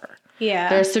stop her. Yeah.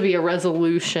 There has to be a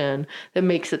resolution that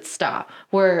makes it stop.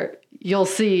 Where you'll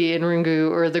see in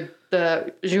Ringu or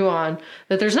the Ju-on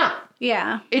that there's not.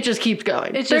 Yeah. It just keeps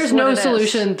going. It's There's just what no it is.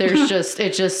 solution. There's just,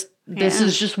 this Yeah.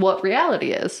 is just what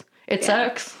reality is. It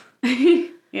sucks.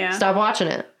 Yeah. Stop watching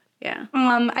it. Yeah.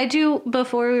 I do,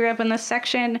 before we wrap in this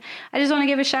section, I just want to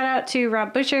give a shout out to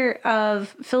Rob Butcher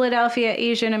of Philadelphia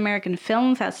Asian American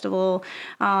Film Festival,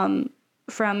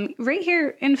 from right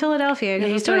here in Philadelphia. 'cause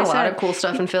He's that's what doing a he lot said. of cool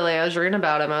stuff in Philly. I was reading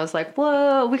about him. I was like,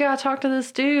 whoa, we gotta talk to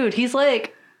this dude. He's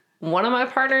like one of my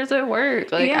partners at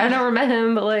work. Like, Yeah. I never met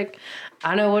him, but like,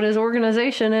 I know what his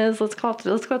organization is. Let's go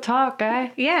talk,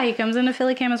 guy. Yeah, he comes into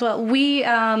Philly Cam as well.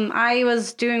 I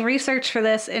was doing research for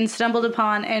this and stumbled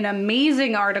upon an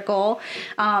amazing article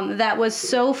that was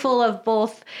so full of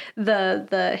both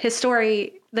the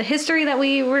history that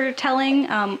we were telling.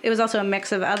 It was also a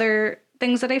mix of other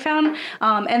things that I found,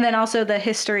 and then also the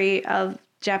history of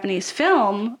Japanese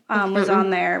film was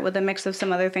on there with a mix of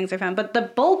some other things I found. But the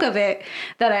bulk of it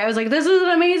that I was like, this is an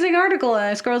amazing article. And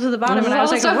I scrolled to the bottom and I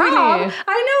was like, Stuff we Rob, need.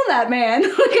 I know that man.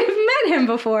 Like, I've met him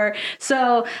before.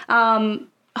 So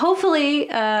hopefully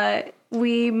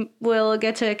we will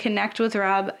get to connect with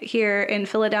Rob here in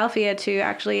Philadelphia to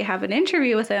actually have an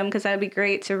interview with him, because that'd be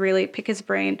great to really pick his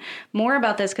brain more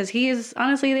about this, because he is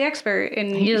honestly the expert,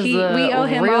 and He is the we owe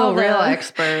him real, all the real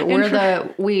expert. We're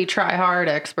the we try hard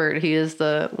expert. He is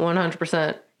the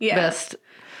 100% Yeah. best,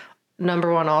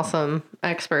 number one awesome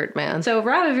expert, man. So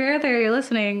Rob, if you're out there, you're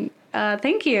listening,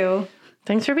 thank you.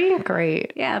 Thanks for being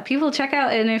great. Yeah, people check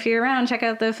out, and if you're around, check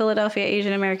out the Philadelphia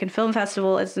Asian American Film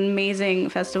Festival. It's an amazing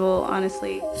festival,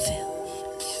 honestly. Films.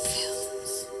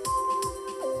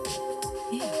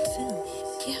 Yeah,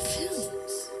 films. Yeah,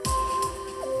 films.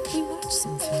 We watch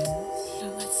some films. Now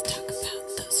let's talk about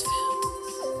those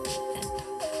films. And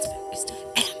all that spooky stuff.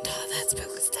 And all that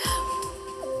spooky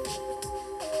stuff.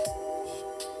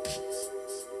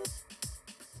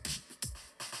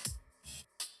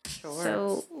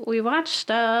 So we watch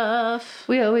stuff.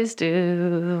 We always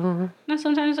do. No,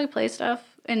 sometimes we play stuff.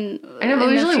 And I know, but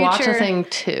we in the usually watch a future- thing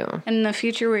too. In the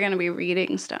future, we're going to be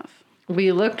reading stuff.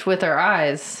 We looked with our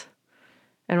eyes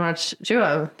and watched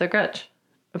Ju-on, The Grudge,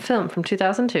 a film from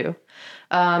 2002.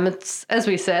 It's, as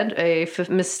we said, a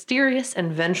mysterious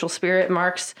and vengeful spirit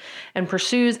marks and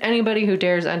pursues anybody who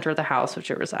dares enter the house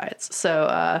which it resides.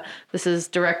 So this is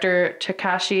director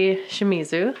Takashi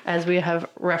Shimizu, as we have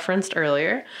referenced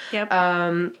earlier. Yep.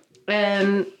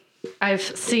 And I've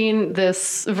seen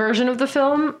this version of the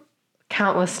film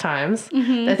countless times.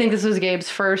 I think this was Gabe's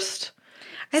first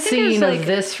I think it was scene like- of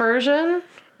this version.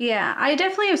 Yeah, I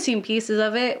definitely have seen pieces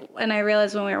of it, and I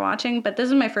realized when we were watching, but this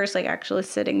is my first, like, actually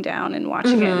sitting down and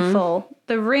watching it in full.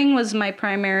 The Ring was my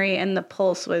primary, and The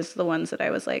Pulse was the ones that I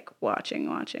was, like,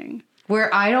 watching.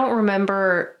 Where I don't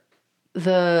remember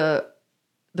the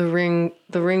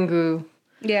Ringu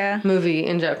Yeah. movie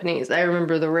in Japanese. I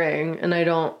remember The Ring, and I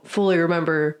don't fully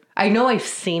remember. I know I've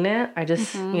seen it. I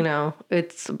just,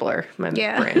 it's a blur, my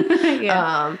brain.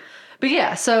 Yeah. But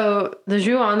yeah, so the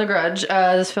Ju-on, The Grudge,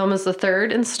 this film is the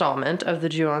third installment of the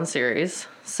Ju-on series.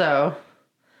 So,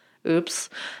 oops.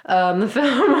 The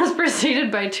film was preceded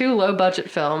by two low-budget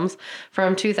films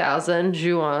from 2000,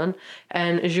 Ju-on,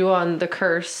 and Ju-on, The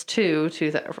Curse 2,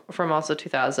 from also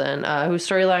 2000, whose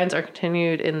storylines are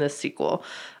continued in this sequel.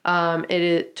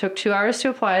 It took 2 hours to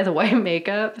apply the white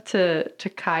makeup to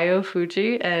Kaio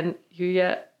Fuji and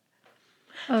Yuya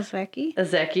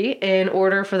Ozeki in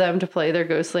order for them to play their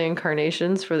ghostly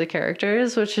incarnations for the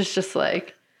characters, which is just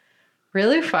like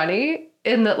really funny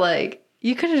in that, like,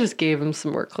 you could have just gave them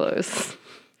some more clothes.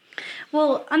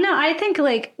 Well, no, I think,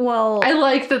 like, I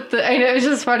like that. I know it's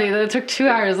just funny that it took 2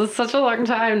 hours. It's such a long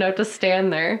time not to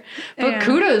stand there. But Yeah.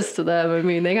 kudos to them. I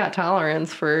mean, they got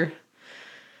tolerance for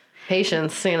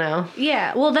patience,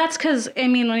 yeah, well, that's because, I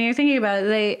mean, when you're thinking about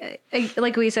it,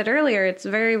 like we said earlier, it's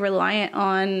very reliant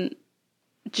on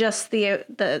just the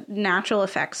natural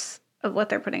effects of what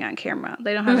they're putting on camera.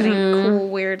 They don't have any cool,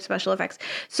 weird special effects.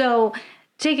 So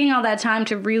taking all that time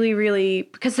to really, really,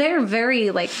 because they're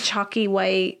very, like, chalky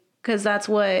white, because that's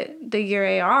what the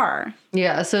Yurei are.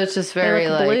 Yeah, so it's just They very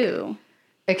look like blue.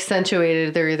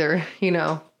 accentuated. They're either,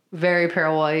 very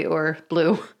pale white or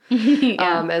blue,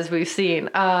 as we've seen.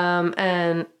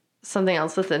 And something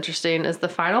else that's interesting is the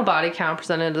final body count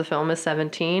presented in the film is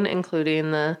 17,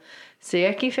 including the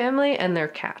Seiki family and their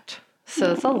cat.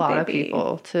 So it's a lot of baby.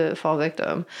 people to fall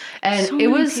victim. And So it many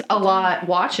was a people lot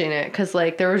watching it because,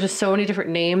 like, there were just so many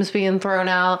different names being thrown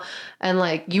out. And,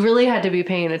 like, you really had to be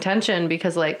paying attention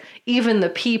because, like, even the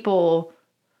people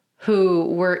who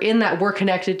were in that were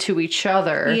connected to each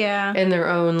other Yeah. in their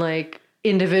own, like,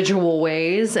 individual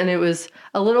ways, and it was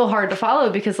a little hard to follow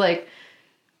because, like,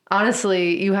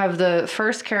 honestly, you have the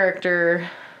first character,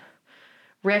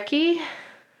 Reki.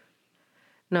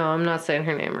 No, I'm not saying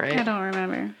her name right. I don't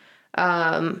remember.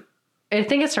 I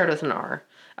think it started with an R.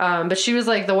 But she was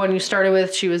like the one you started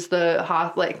with. She was the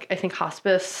I think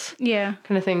hospice Yeah.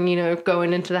 kind of thing, you know,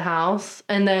 going into the house.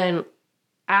 And then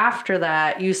after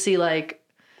that, you see like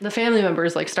the family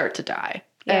members like start to die.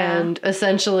 Yeah. And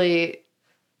essentially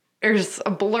there's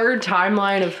a blurred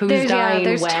timeline of who's dying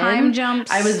there's when. time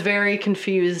jumps. I was very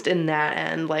confused in that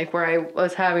end, like where I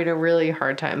was having a really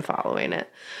hard time following it.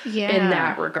 Yeah. In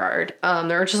that regard.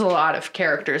 There are just a lot of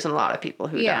characters and a lot of people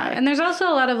who die. And there's also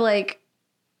a lot of like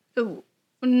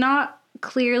not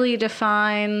clearly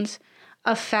defined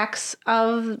effects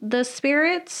of the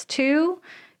spirits too,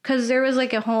 because there was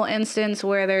like a whole instance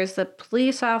where there's the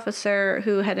police officer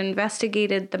who had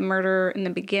investigated the murder in the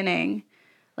beginning,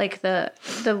 like the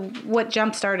what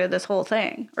jump started this whole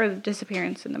thing, or the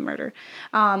disappearance and the murder,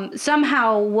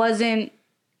 somehow wasn't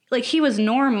like, he was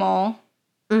normal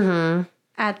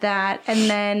at that, and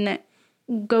then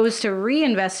goes to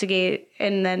reinvestigate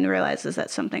and then realizes that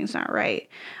something's not right.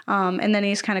 And then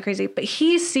he's kind of crazy. But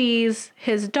he sees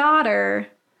his daughter,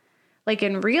 like,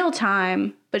 in real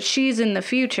time, but she's in the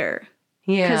future.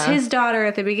 Yeah. Because his daughter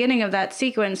at the beginning of that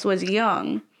sequence was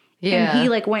young. Yeah. And he,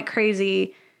 like, went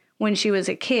crazy when she was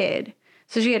a kid.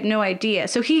 So she had no idea.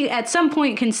 So he, at some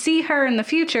point, can see her in the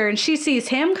future, and she sees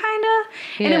him, kind of.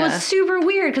 And it was super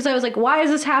weird, because I was like, why is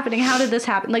this happening? How did this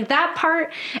happen? Like, that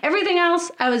part, everything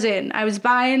else, I was in. I was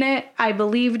buying it. I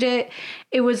believed it.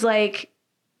 It was like,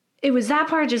 it was that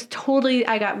part just totally,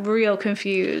 I got real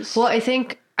confused. Well, I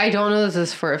think, I don't know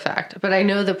this for a fact, but I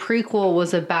know the prequel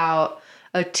was about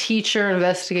a teacher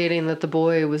investigating that the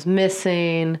boy was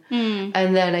missing. And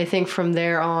then I think from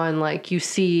there on, like, you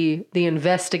see the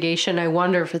investigation. I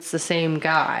wonder if it's the same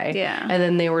guy. Yeah. And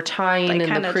then they were tying Like, in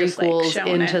the kinda just, like, prequels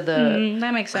showing into it. the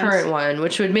That makes sense. current one,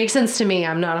 which would make sense to me.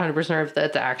 I'm not 100% sure if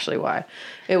that's actually why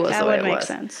it was That the way would it make was.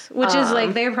 sense. Which is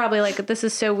like, they're probably like, this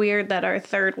is so weird that our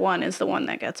third one is the one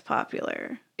that gets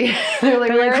popular. They're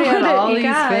like, we like, already had what, all you these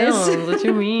guys? films. What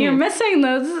you mean? You're missing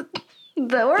those,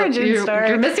 the origin story.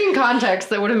 You're missing context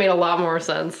that would have made a lot more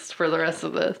sense for the rest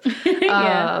of this.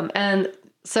 Yeah. And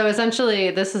so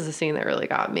essentially, this is the scene that really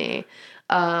got me.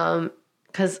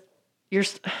 Because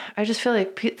I just feel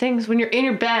like things, when you're in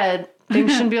your bed,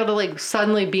 things shouldn't be able to like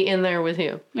suddenly be in there with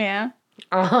you. Yeah.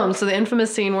 So the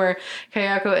infamous scene where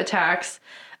Kayako attacks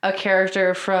a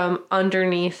character from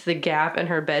underneath the gap in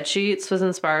her bed sheets was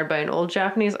inspired by an old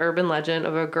Japanese urban legend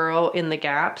of a girl in the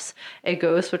gaps, a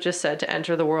ghost which is said to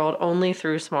enter the world only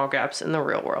through small gaps in the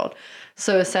real world.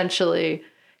 So essentially,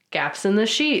 gaps in the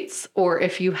sheets, or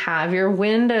if you have your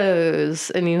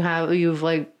windows and you've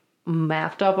like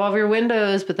mapped up all of your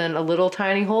windows, but then a little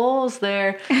tiny holes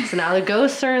there. So now the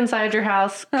ghosts are inside your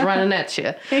house running at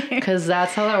you, because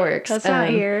that's how that works. That's not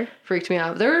here. Freaked me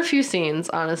out. There were a few scenes,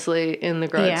 honestly, in The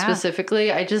Grudge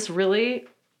specifically. I just really,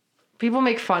 people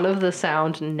make fun of the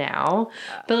sound now,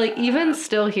 but like even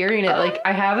still hearing it, like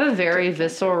I have a very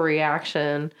visceral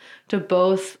reaction to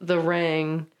both the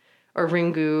Ring or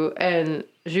Ringu and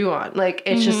Ju-on. Like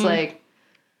it's just like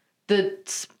the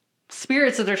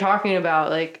spirits that they're talking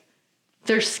about, like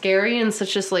they're scary in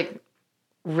such just like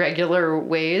regular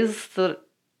ways that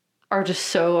are just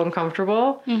so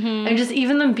uncomfortable. And just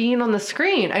even them being on the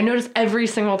screen, I noticed every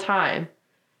single time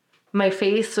my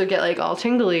face would get like all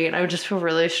tingly and I would just feel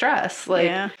really stressed.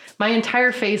 Like my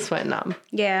entire face went numb.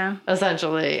 Yeah.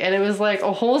 Essentially. And it was like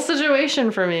a whole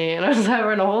situation for me. And I was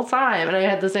having a whole time. And I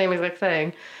had the same exact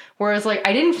thing. Whereas like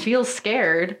I didn't feel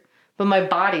scared, but my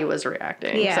body was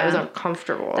reacting. Yeah. So I was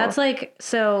uncomfortable. That's like,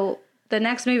 so the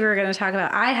next movie we're going to talk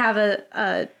about, I have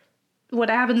a what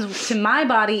happens to my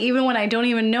body, even when I don't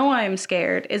even know I'm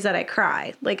scared, is that I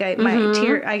cry. Like I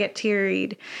get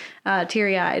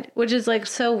teary-eyed, which is like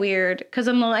so weird, because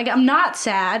I'm like, I'm not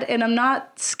sad and I'm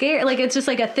not scared. Like it's just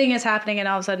like a thing is happening, and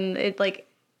all of a sudden it like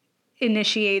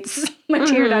initiates my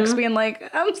tear ducts being like,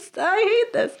 I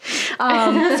hate this.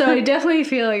 So I definitely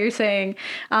feel what you're saying.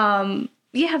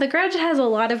 Yeah, The Grudge has a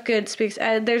lot of good speaks.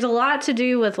 There's a lot to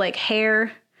do with like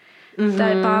hair.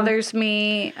 That bothers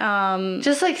me.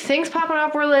 Just like things popping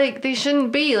up where like they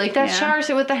shouldn't be. Like that shower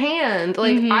sit with the hand.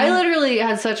 Like I literally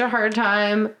had such a hard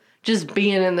time just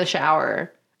being in the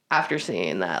shower after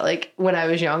seeing that. Like when I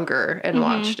was younger and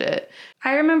watched it.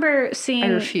 I remember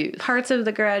seeing parts of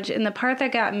The Grudge, and the part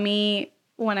that got me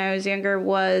when I was younger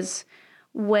was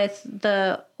with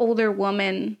the older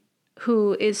woman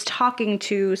who is talking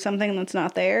to something that's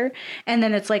not there, and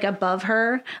then it's like above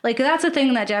her. Like that's a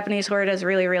thing that Japanese horror does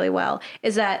really, really well,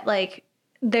 is that like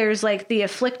there's like the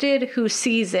afflicted who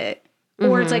sees it.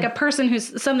 Or it's like a person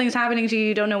who's something's happening to you,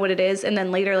 you don't know what it is, and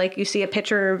then later like you see a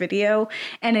picture or video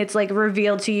and it's like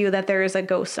revealed to you that there is a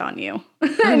ghost on you.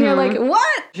 And you're like,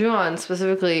 what? Ju-on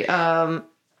specifically,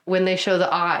 when they show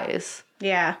the eyes.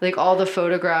 Yeah. Like all the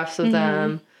photographs of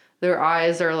them, their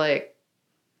eyes are like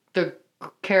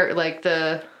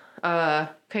Kayako's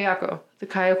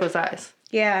eyes.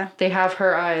 Yeah. They have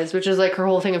her eyes, which is like her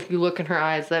whole thing. If you look in her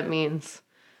eyes, that means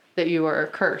that you are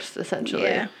cursed, essentially.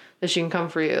 Yeah. That she can come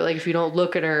for you. Like if you don't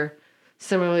look at her,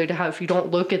 similarly to how if you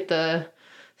don't look at the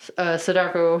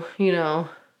Sadako,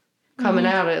 coming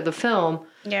out of the film,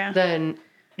 then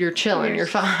you're chilling, you're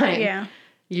fine. Yeah.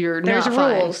 There's not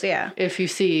rules, fine yeah. if you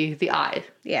see the eye.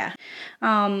 Yeah.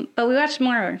 But we watched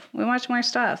more. We watched more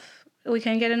stuff. We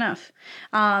couldn't get enough.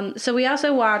 So we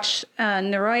also watched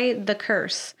Noroi the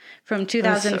Curse from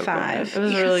 2005. It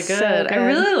was really good. So good. I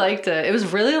really liked it. It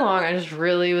was really long. I just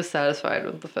really was satisfied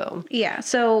with the film. Yeah.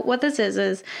 So what this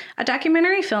is a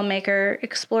documentary filmmaker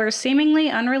explores seemingly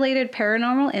unrelated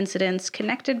paranormal incidents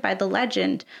connected by the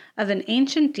legend of an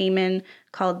ancient demon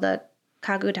called the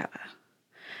Kagutaba.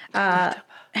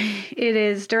 It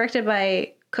is directed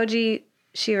by Koji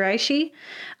Shiraishi,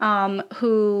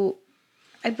 who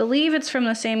I believe it's from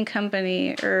the same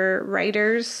company or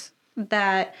writers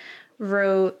that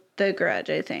wrote The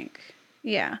Grudge, I think.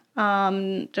 Yeah.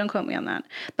 Don't quote me on that.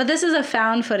 But this is a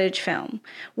found footage film,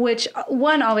 which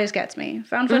one always gets me.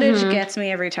 Found footage gets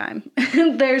me every time.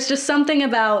 There's just something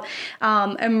about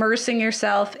immersing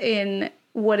yourself in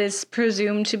what is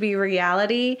presumed to be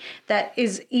reality that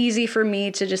is easy for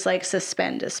me to just like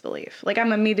suspend disbelief. Like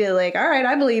I'm immediately like, all right,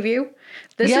 I believe you.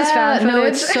 This is found footage. No,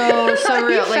 it's so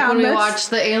real. Like when we this.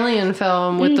 watched the Alien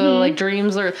film with the like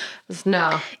dreams or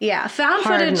no. Yeah, found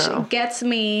Hard footage no. gets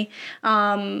me.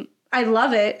 I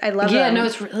love it. I love them. Yeah, no,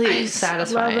 it's really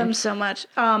satisfying. I love them so much.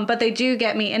 But they do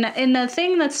get me. And the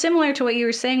thing that's similar to what you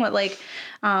were saying with like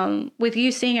with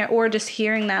you seeing it or just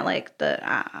hearing that like the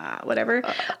whatever.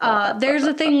 There's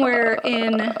a thing where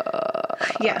in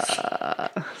yes.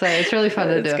 Sorry, it's really fun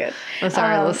to do. Good. I'm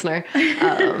sorry, listener.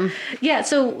 Yeah,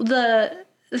 so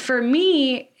for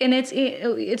me, and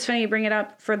it's funny you bring it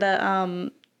up for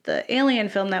the Alien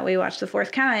film that we watched, The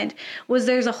Fourth Kind, was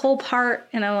there's a whole part,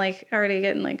 and I'm like already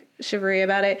getting like shivery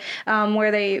about it,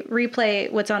 where they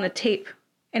replay what's on a tape.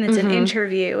 And it's an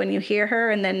interview and you hear her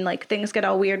and then like things get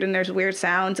all weird and there's weird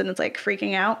sounds and it's like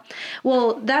freaking out.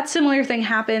 Well, that similar thing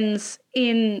happens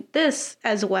in this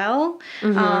as well.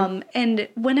 And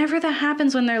whenever that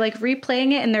happens, when they're like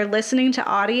replaying it and they're listening to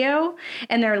audio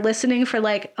and they're listening for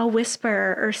like a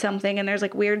whisper or something and there's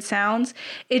like weird sounds,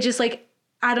 it just like,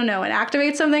 I don't know, it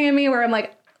activates something in me where I'm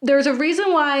like, there's a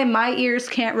reason why my ears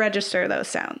can't register those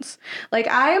sounds. Like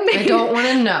I don't want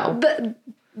to know.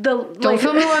 Don't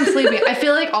feel me while I'm sleeping. I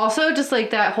feel like also just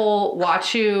like that whole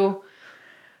watch you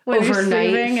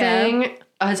overnight thing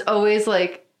is always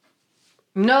like,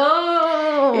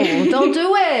 no, don't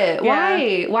do it.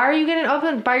 Why? Why are you getting up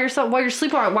and by yourself while you're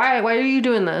sleeping? Why are you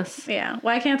doing this? Yeah.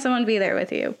 Why can't someone be there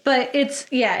with you? But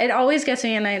it always gets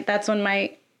me, and that's when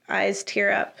my eyes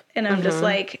tear up, and I'm just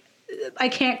like, I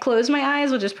can't close my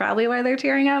eyes, which is probably why they're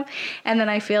tearing up, and then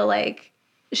I feel like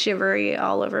shivery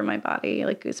all over my body,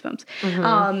 like goosebumps.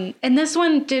 And this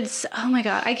one oh my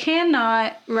God, I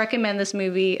cannot recommend this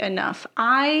movie enough.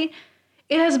 It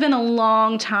has been a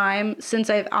long time since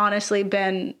I've honestly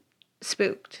been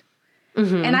spooked.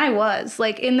 And I was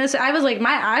like in this, I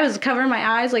was covering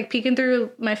my eyes, like peeking through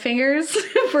my fingers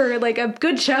for like a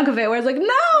good chunk of it where I was like, no,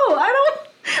 I don't,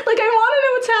 like I want to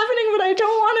know what's happening, but I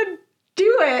don't want to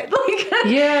do it.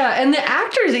 Like yeah, and the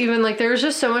actors even like there was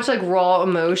just so much like raw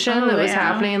emotion that was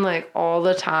happening like all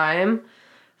the time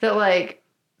that like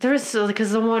there was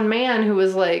because the one man who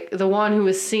was like the one who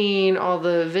was seeing all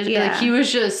the vision like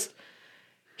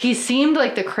he seemed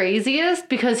like the craziest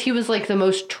because he was like the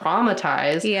most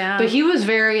traumatized. Yeah. But he was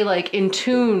very like in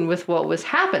tune with what was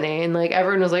happening. Like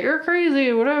everyone was like, you're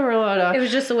crazy, whatever. Blah, blah. It was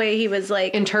just the way he was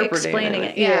like explaining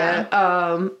it.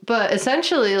 Yeah. But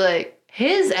essentially like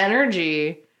his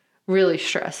energy really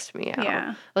stressed me out.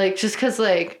 Yeah. Like, just because,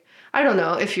 like, I don't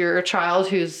know, if you're a child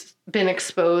who's been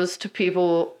exposed to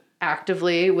people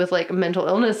actively with, like, mental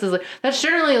illnesses, like, that's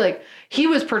generally, like, he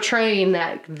was portraying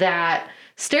that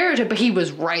stereotype, but he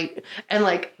was right. And,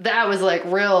 like, that was, like,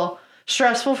 real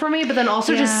stressful for me. But then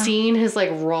also just seeing his, like,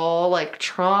 raw, like,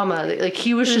 trauma. Like,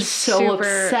 he was just so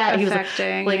upset. He was,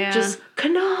 like just,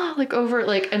 Kana, like, over,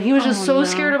 like, and he was just so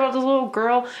scared about this little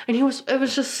girl. And it was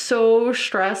just so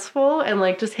stressful. And,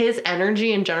 like, just his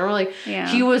energy in general. Like,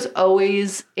 he was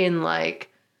always in,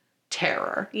 like,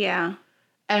 terror. Yeah.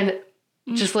 And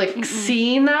Just like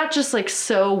seeing that just like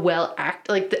so well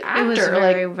like the actor was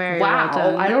very, like very wow,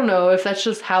 well done. I don't know if that's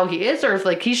just how he is or if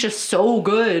like he's just so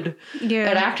good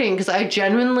at acting, because I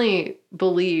genuinely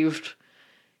believed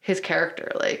his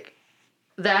character. Like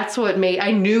that's what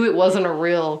I knew it wasn't a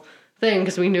real thing,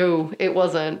 because we knew it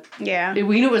wasn't. Yeah.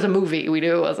 We knew it was a movie. We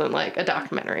knew it wasn't like a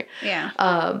documentary. Yeah.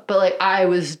 But like I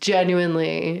was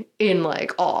genuinely in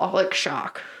like awe, like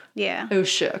shock. Yeah. I was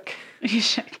shook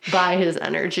by his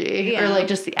energy, or like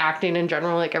just the acting in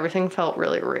general. Like everything felt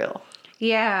really real.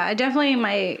 Yeah, I definitely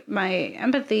my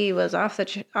empathy was off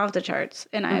the charts,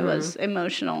 and I was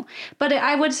emotional. But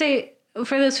I would say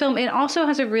for this film, it also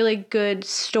has a really good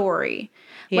story.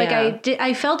 Like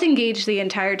I felt engaged the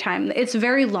entire time. It's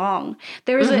very long.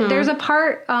 There's a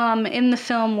part in the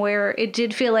film where it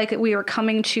did feel like we were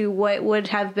coming to what would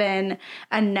have been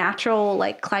a natural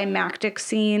like climactic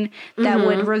scene that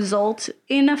would result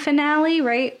in a finale,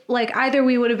 right? Like either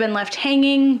we would have been left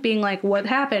hanging, being like, what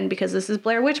happened? Because this is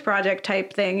Blair Witch Project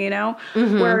type thing, you know,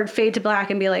 where fade to black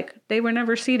and be like, they were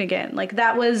never seen again. Like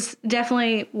that was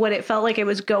definitely what it felt like it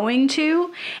was going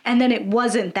to. And then it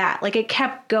wasn't that. Like it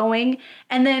kept going.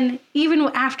 And then even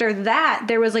after that,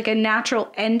 there was like a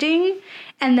natural ending,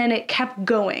 and then it kept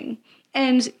going.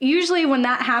 And usually when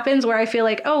that happens, where I feel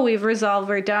like, oh, we've resolved,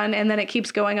 we're done, and then it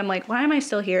keeps going, I'm like, why am I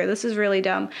still here? This is really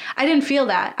dumb. I didn't feel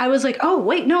that. I was like, oh,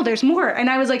 wait, no, there's more. And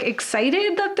I was like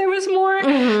excited that there was more.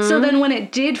 So then when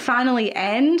it did finally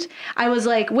end, I was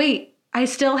like, wait, I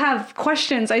still have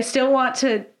questions. I still want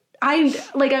to...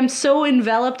 I'm so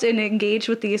enveloped and engaged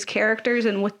with these characters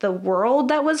and with the world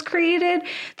that was created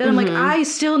that I'm like, I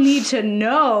still need to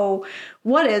know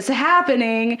what is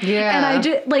happening. Yeah. And I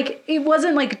just like, it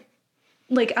wasn't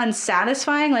like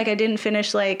unsatisfying. Like I didn't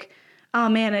finish like, oh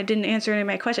man, I didn't answer any of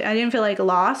my questions. I didn't feel like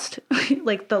lost,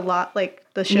 like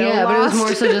the show. Yeah, Lost. but it was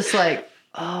more so just like,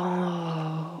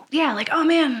 oh. Yeah, like, oh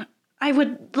man, I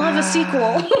would love a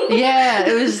sequel. Yeah,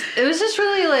 it was just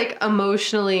really like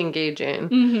emotionally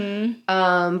engaging.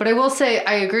 But I will say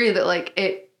I agree that like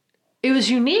it was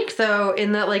unique though,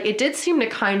 in that like it did seem to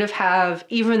kind of have,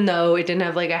 even though it didn't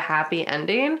have like a happy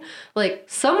ending, like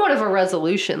somewhat of a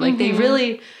resolution. Like they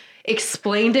really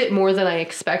explained it more than I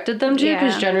expected them to,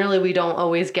 because generally we don't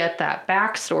always get that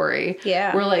backstory.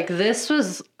 Yeah. Where like this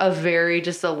was a very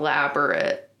just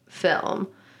elaborate film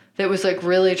that was like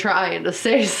really trying to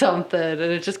say something, and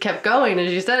it just kept going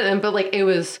as you said it. But like it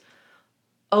was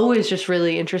always just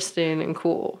really interesting and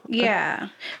cool. Yeah.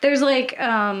 There's like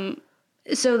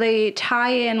so they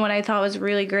tie in what I thought was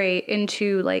really great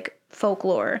into like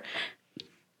folklore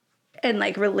and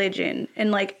like religion,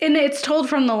 and it's told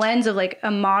from the lens of like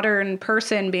a modern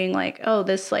person being like, oh,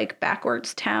 this like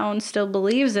backwards town still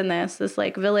believes in this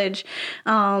like village.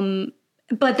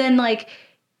 But then like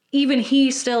even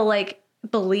he still like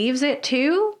believes it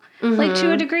too, like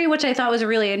to a degree, which I thought was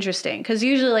really interesting, because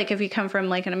usually like if you come from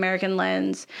like an American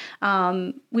lens,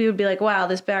 we would be like, wow,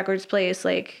 this backwards place,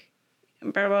 like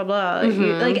blah blah blah,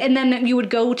 like, and then you would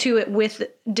go to it with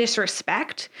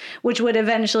disrespect, which would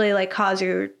eventually like cause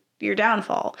your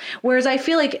downfall. Whereas I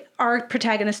feel like our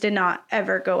protagonist did not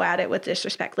ever go at it with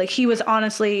disrespect. Like he was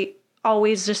honestly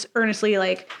always just earnestly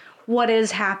like, what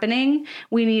is happening?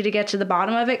 We need to get to the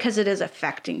bottom of it, because it is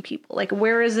affecting people. Like,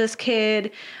 where is this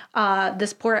kid?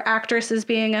 This poor actress is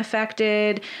being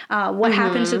affected. What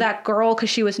happened to that girl? Because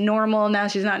she was normal, now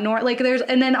she's not normal. Like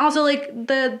and then also like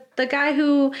the guy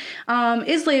who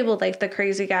is labeled like the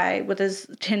crazy guy with his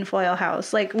tinfoil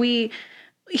house. Like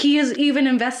he is even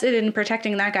invested in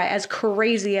protecting that guy, as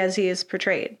crazy as he is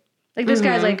portrayed. Like this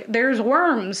guy's like, there's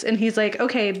worms, and he's like,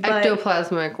 okay, but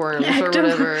ectoplasmic worms or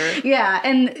whatever. Yeah,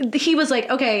 and he was like,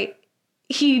 okay,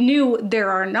 he knew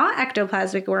there are not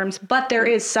ectoplasmic worms, but there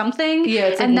is something,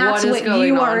 and that's what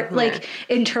you are like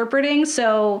interpreting.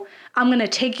 So I'm gonna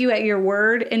take you at your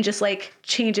word and just like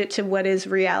change it to what is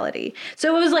reality.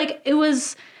 So it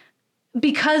was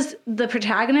because the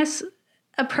protagonist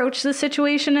approached the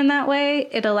situation in that way,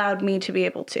 it allowed me to be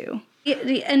able to,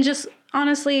 and just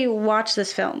honestly watch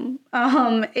this film.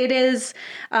 It is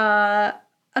a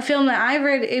film that I've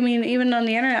read. I mean, even on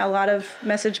the internet, a lot of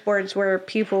message boards where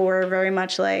people were very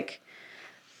much like,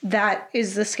 that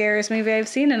is the scariest movie I've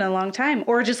seen in a long time,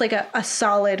 or just like a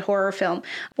solid horror film.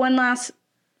 One last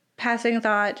passing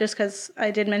thought, just because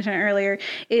I did mention it earlier,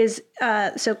 is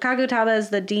so Kagutaba is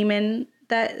the demon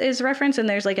that is referenced, and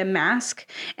there's like a mask,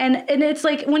 and it's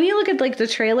like, when you look at like the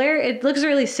trailer, it looks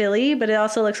really silly, but it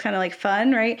also looks kind of like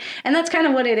fun, right? And that's kind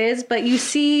of what it is. But you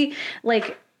see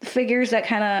like figures that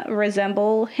kind of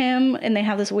resemble him, and they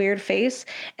have this weird face,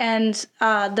 and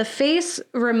the face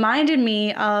reminded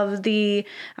me of the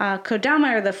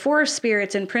Kodama, or the forest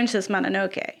spirits in Princess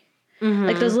Mononoke.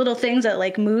 like those little things that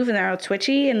like move and they're all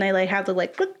twitchy and they like have the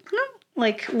like click, click,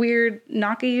 like weird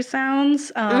knocky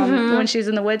sounds when she's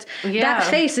in the woods. Yeah. That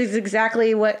face is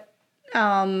exactly what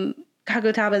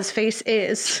Kagotaba's face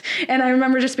is. And I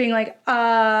remember just being like,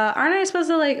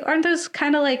 aren't those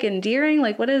kind of like endearing?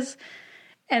 Like what is,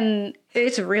 and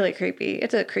it's really creepy.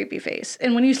 It's a creepy face.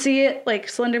 And when you see it like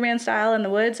Slender Man style in the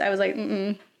woods, I was like,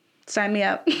 sign me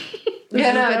up.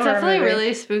 Yeah, no, it's definitely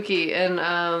really spooky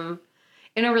and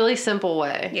in a really simple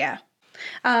way. Yeah.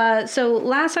 So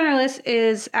last on our list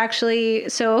is actually,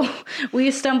 so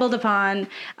we stumbled upon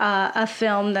a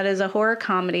film that is a horror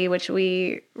comedy, which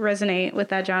we resonate with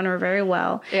that genre very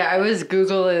well. Yeah, I was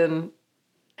Googling,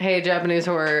 hey, Japanese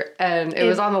horror, and it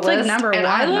was on the list. Like number and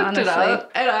one, I looked honestly. it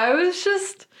up, and I was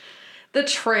just, the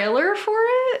trailer for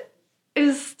it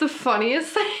is the funniest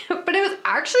thing, but it was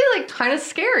actually like kind of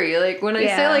scary. Like when I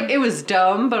say like it was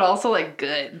dumb, but also like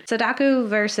good. Sadako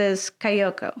versus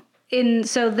Kayoko.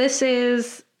 So this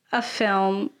is a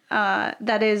film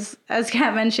that is, as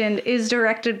Kat mentioned, is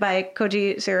directed by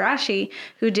Koji Tsuruhashi,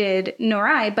 who did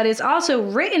Norai, but is also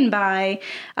written by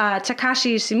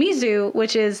Takashi Shimizu,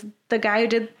 which is the guy who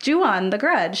did Ju-on, The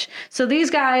Grudge. So these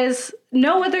guys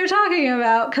know what they're talking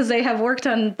about because they have worked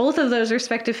on both of those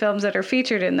respective films that are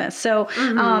featured in this. So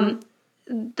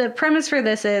the premise for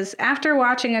this is, after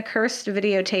watching a cursed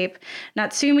videotape,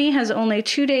 Natsumi has only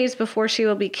 2 days before she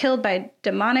will be killed by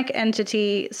demonic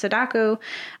entity Sadako.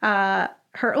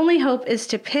 Her only hope is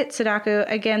to pit Sadako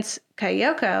against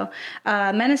Kayoko,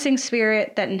 a menacing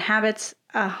spirit that inhabits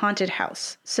a haunted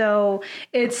house. So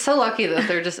it's so lucky that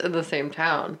they're just in the same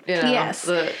town. You know? Yes.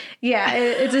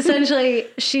 It's essentially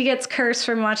she gets cursed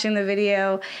from watching the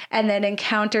video and then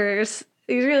encounters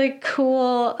these really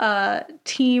cool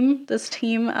team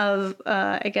of,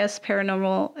 I guess,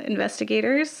 paranormal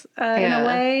investigators in a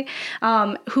way,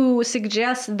 who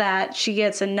suggest that she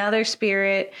gets another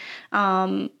spirit,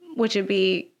 which would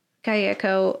be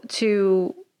Kayako,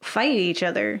 to fight each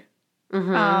other.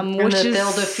 And Which that is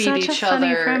they'll defeat such each a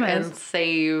funny other premise. and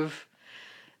save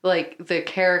like the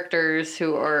characters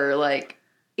who are like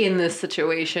in this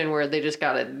situation where they just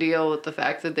got to deal with the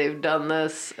fact that they've done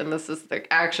this and this is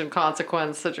the action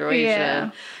consequence situation.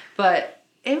 Yeah. But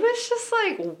it was just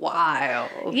like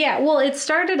wild. Yeah, well, it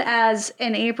started as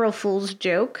an April Fool's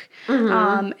joke,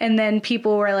 and then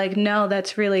people were like, "No,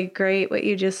 that's really great. What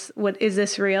is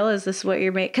this real? Is this what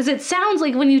you're making?" Because it sounds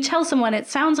like when you tell someone, it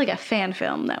sounds like a fan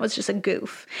film that was just a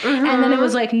goof, and then it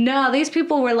was like, "No, these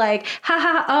people were like, ha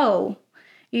ha, oh."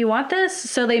 You want this?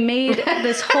 So they made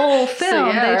this whole film.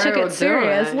 yeah, they took it everyone's doing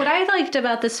serious. it. What I liked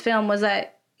about this film was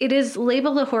that it is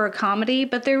labeled a horror comedy,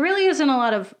 but there really isn't a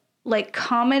lot of like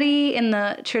comedy in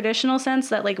the traditional sense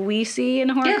that like we see in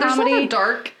horror Yeah, there's a lot comedy. of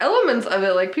dark elements of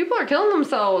it. Like people are killing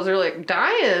themselves or like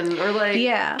dying or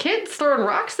like kids throwing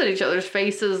rocks at each other's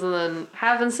faces and then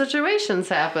having situations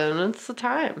happen. It's the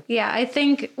time. Yeah, I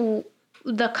think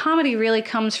the comedy really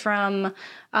comes from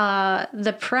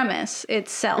the premise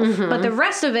itself, but the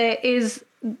rest of it is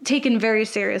taken very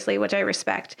seriously, which I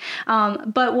respect.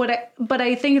 But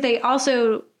I think they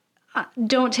also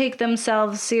don't take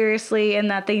themselves seriously in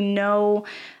that they know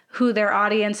who their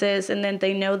audience is and then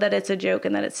they know that it's a joke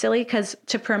and that it's silly. Because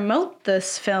to promote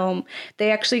this film,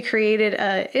 they actually created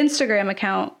an Instagram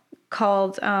account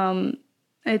called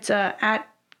it's at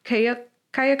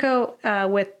Kayoko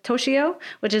with Toshio,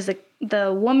 which is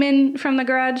the woman from The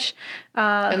Grudge,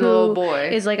 and who the little boy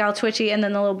is like all twitchy, and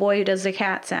then the little boy who does the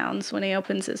cat sounds when he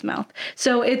opens his mouth.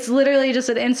 So it's literally just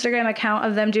an Instagram account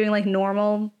of them doing like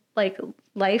normal like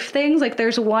life things. Like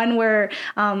there's one where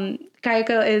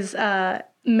Kayoko is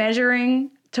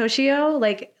measuring Toshio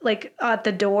like at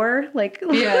the door, like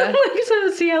like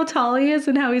so see how tall he is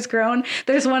and how he's grown.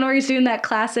 There's one where he's doing that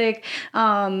classic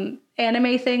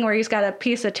anime thing where he's got a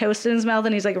piece of toast in his mouth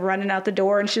and he's like running out the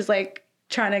door and she's like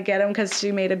trying to get him because she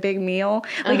made a big meal.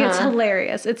 Like it's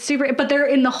hilarious. It's super, but they're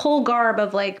in the whole garb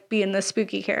of like being the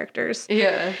spooky characters.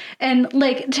 Yeah. And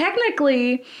like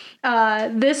technically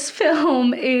this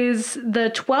film is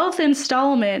the 12th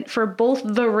installment for both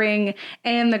The Ring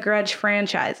and the Grudge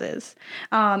franchises.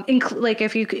 Like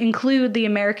if you include the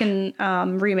American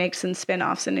remakes and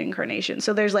spin-offs and incarnations.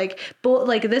 So there's like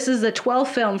this is the 12th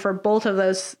film for both of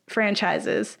those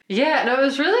franchises. Yeah, no, it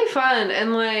was really fun.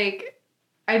 And like,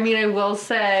 I mean, I will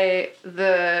say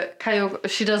the Kayoko,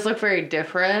 she does look very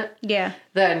different. Yeah.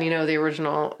 Than, you know, the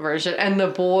original version. And the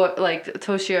boy, like,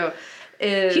 Toshio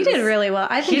is... He did really well.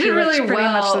 I think he looks really pretty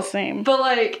much the same. But,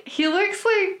 like, he looks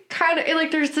like kind of...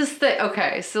 Like, there's this thing...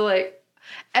 Okay, so, like,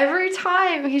 every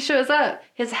time he shows up,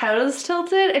 his head is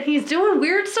tilted and he's doing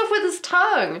weird stuff with his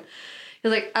tongue.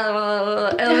 He's like,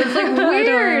 and it's like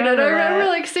weird. And I remember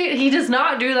like seeing, he does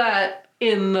not do that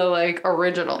in the like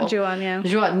original. Ju-on, yeah.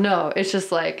 Ju-on, no, it's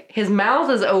just like his mouth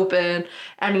is open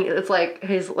and it's like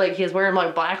he's wearing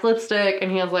like black lipstick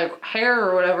and he has like hair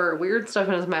or whatever weird stuff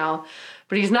in his mouth.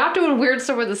 But he's not doing weird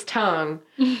stuff with his tongue.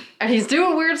 And he's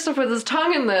doing weird stuff with his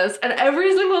tongue in this. And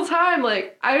every single time,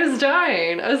 like, I was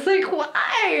dying. I was like,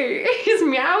 why? He's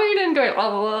meowing and going,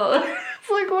 oh. It's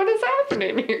like, what is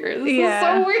happening here? This is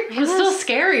so weird. It was still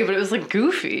scary, but it was, like,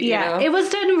 goofy. Yeah, you know? it was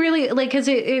done really, like, because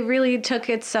it really took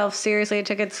itself seriously. It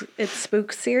took its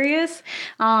spook serious.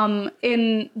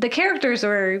 And the characters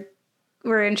were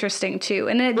interesting, too.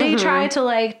 And they tried to,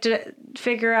 like,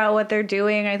 figure out what they're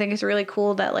doing. I think it's really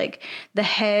cool that, like, the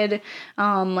head,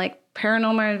 like,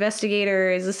 paranormal investigator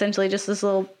is essentially just this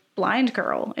little blind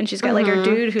girl. And she's got, like, her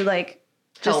dude who, like,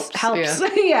 just helps.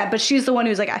 Yeah, but she's the one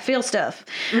who's like, I feel stuff.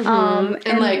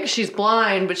 And like, she's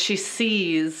blind, but she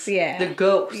sees the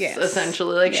ghosts,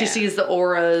 essentially. Like, she sees the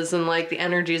auras and, like, the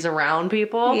energies around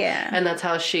people. Yeah. And that's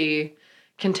how she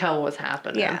can tell what's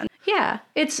happening. Yeah. Yeah.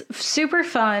 It's super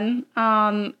fun.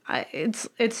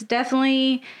 It's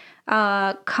definitely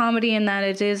comedy in that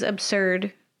it is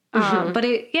absurd. But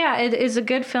it is a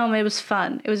good film. It was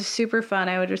fun. It was super fun.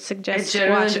 I would suggest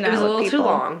watching it. It was a little too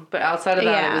long, but outside of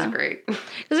that, it was great.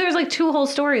 Because there was like 2 whole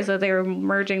stories that they were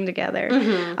merging together.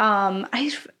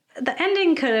 The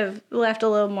ending could have left a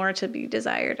little more to be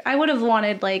desired. I would have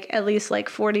wanted like at least like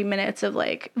 40 minutes of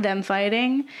like them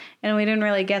fighting, and we didn't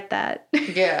really get that.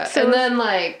 Yeah. So and then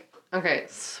like, okay,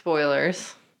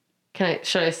 spoilers.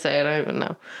 Should I say it? I don't even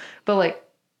know. But like,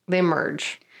 they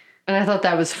merge, and I thought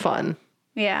that was fun.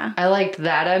 Yeah. I liked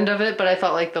that end of it, but I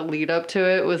felt like the lead up to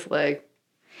it was like...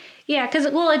 Yeah, because,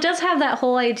 well, it does have that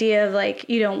whole idea of, like,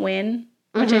 you don't win,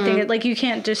 which I think, like, you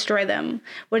can't destroy them,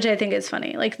 which I think is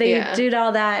funny. Like, they did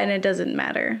all that, and it doesn't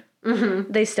matter.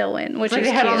 They still win, which is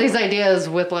they had all these ideas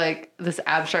with, like, this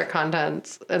abstract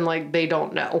content, and, like, they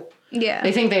don't know. Yeah.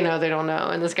 They think they know, they don't know,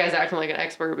 and this guy's acting like an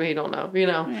expert, but he don't know, you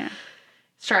know? Yeah.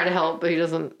 He's trying to help, but he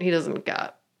doesn't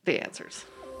got the answers.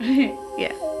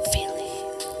 Yeah. Feelings.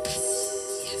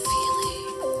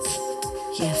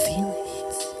 Yeah,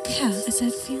 feelings. Yeah, I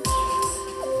said feelings.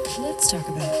 Let's talk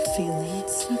about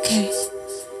feelings. Okay.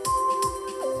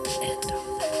 And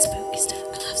all that spooky stuff.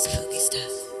 I love spooky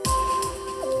stuff.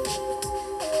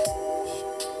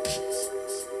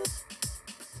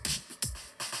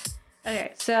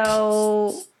 Okay,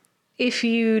 so if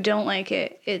you don't like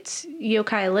it, it's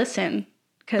Yokai Listen,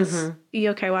 because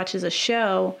Yokai watches a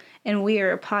show and we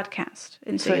are a podcast.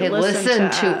 And so you listen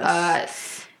to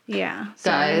us. Yeah.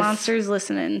 So guys. Monsters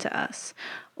listening to us.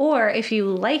 Or if you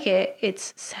like it,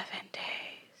 it's 7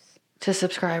 days. To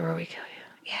subscribe or we kill you.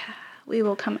 Yeah. We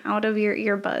will come out of your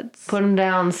earbuds. Put them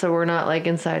down so we're not like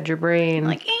inside your brain.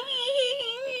 Like,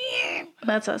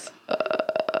 that's us.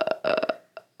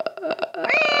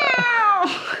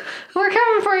 We're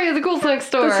coming for you, the ghouls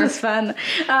next door. This is fun.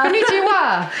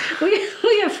 Konnichiwa.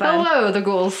 we have fun. Hello, the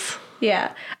ghouls.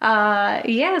 Yeah.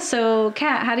 So,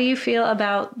 Kat, how do you feel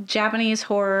about Japanese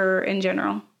horror in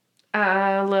general?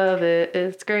 I love it.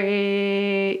 It's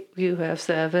great. You have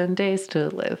 7 days to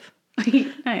live. Nice.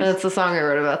 That's the song I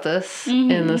wrote about this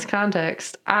in this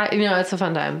context. It's a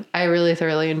fun time. I really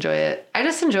thoroughly enjoy it. I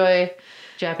just enjoy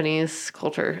Japanese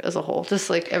culture as a whole.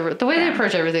 Just like the way they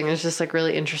approach everything is just like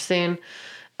really interesting.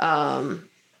 And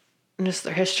just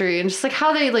their history and just like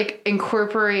how they like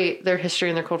incorporate their history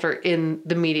and their culture in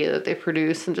the media that they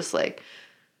produce, and just like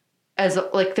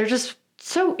they're just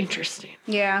so interesting.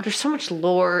 Yeah. There's so much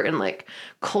lore and like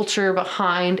culture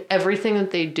behind everything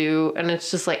that they do, and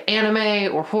it's just like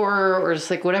anime or horror or just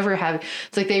like whatever have.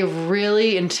 It's like they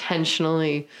really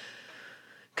intentionally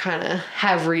kind of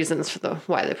have reasons for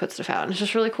why they put stuff out, and it's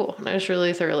just really cool. And I just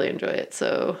really thoroughly enjoy it.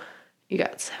 So you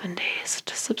got 7 days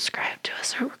to subscribe to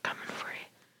us, or we're coming for you.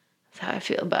 That's how I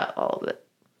feel about all of it.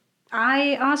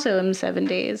 I also am 7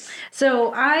 days.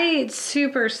 So I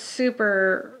super,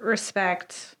 super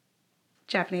respect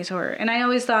Japanese horror. And I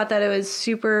always thought that it was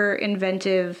super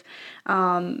inventive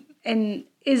and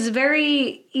is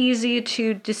very easy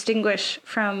to distinguish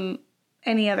from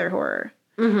any other horror.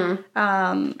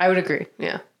 I would agree.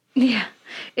 Yeah. Yeah.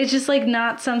 It's just like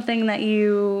not something that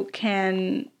you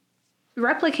can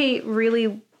replicate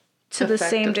really to the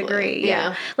same degree.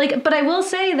 Yeah. Like, but I will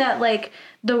say that like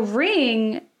The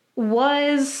Ring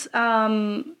was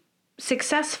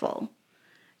successful,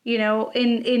 you know,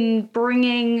 in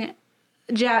bringing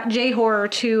J-horror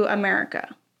to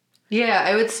America. Yeah,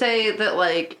 I would say that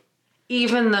like,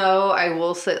 even though I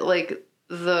will say like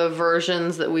the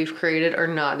versions that we've created are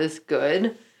not as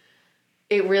good,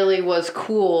 it really was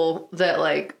cool that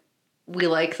like we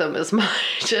like them as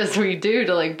much as we do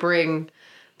to like bring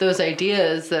those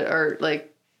ideas that are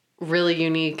like really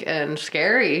unique and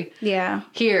scary Yeah.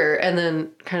 here, and then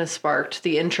kind of sparked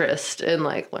the interest in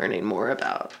like learning more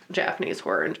about Japanese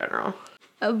horror in general.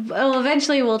 Well,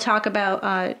 eventually we'll talk about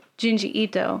Junji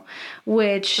Ito,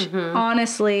 which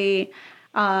honestly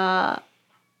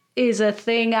is a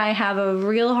thing I have a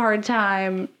real hard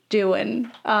time doing.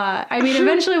 I mean,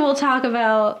 eventually we'll talk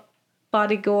about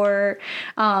body gore,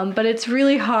 but it's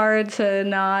really hard to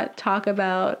not talk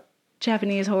about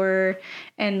Japanese horror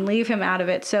and leave him out of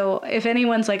it. So if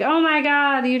anyone's like, oh my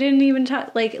God, you didn't even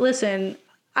talk, like, listen,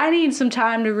 I need some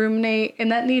time to ruminate, and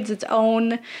that needs its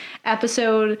own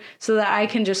episode so that I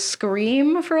can just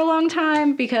scream for a long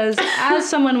time, because as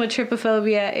someone with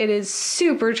trypophobia, it is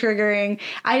super triggering.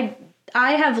 I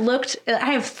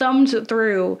have thumbed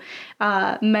through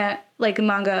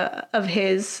manga of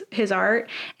his art,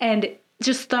 and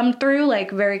just thumbed through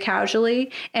like very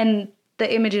casually, and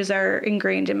the images are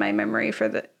ingrained in my memory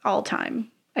for all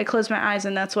time. I close my eyes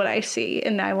and that's what I see,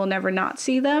 and I will never not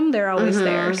see them. They're always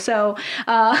there. So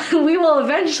we will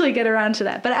eventually get around to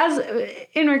that. But as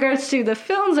in regards to the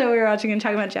films that we were watching and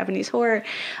talking about Japanese horror,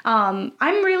 I'm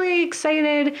really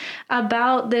excited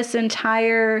about this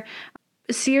entire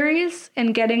series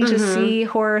and getting to see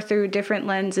horror through different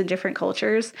lenses and different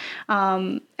cultures.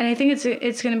 And I think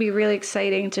it's going to be really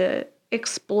exciting to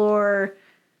explore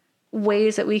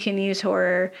ways that we can use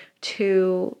horror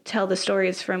to tell the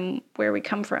stories from where we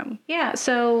come from. Yeah,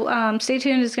 so stay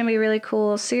tuned. It's going to be a really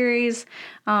cool series.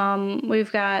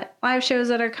 We've got live shows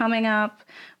that are coming up.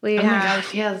 We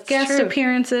have guest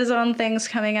appearances on things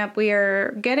coming up. We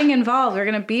are getting involved. We're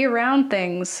going to be around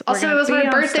things. Also, it was my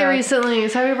birthday recently.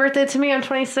 So happy birthday to me on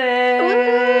 26.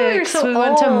 Woo, you're so we old.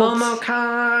 went to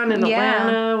MomoCon in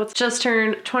Atlanta. Just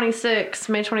turned 26,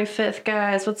 May 25th,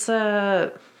 guys. What's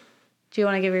up? Do you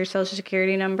want to give your social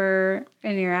security number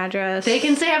and your address? They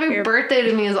can say happy birthday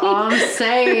to me is all I'm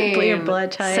saying. Your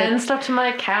blood type. Send stuff to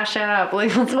my Cash App.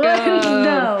 Like, let's go.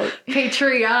 No.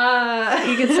 Patreon.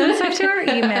 You can send stuff to our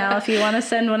email if you want to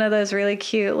send one of those really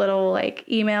cute little like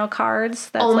email cards.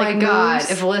 That's oh my God.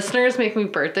 moves. If listeners make me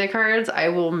birthday cards, I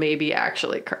will maybe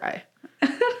actually cry.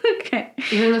 Okay.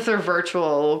 Even if they're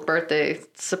virtual birthday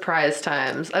surprise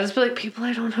times. I just be like, people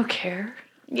I don't know care.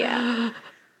 Yeah.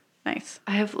 Nice.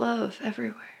 I have love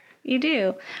everywhere. You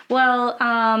do. Well,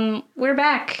 we're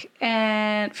back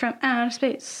and from outer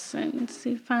space and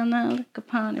see find out look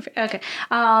upon your okay.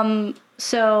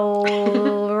 So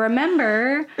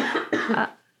remember,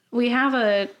 we have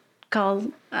a call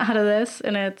out of this,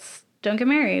 and it's don't get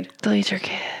married. Delete your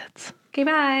kids. Okay,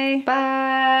 bye.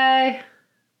 Bye.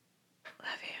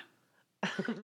 Love you.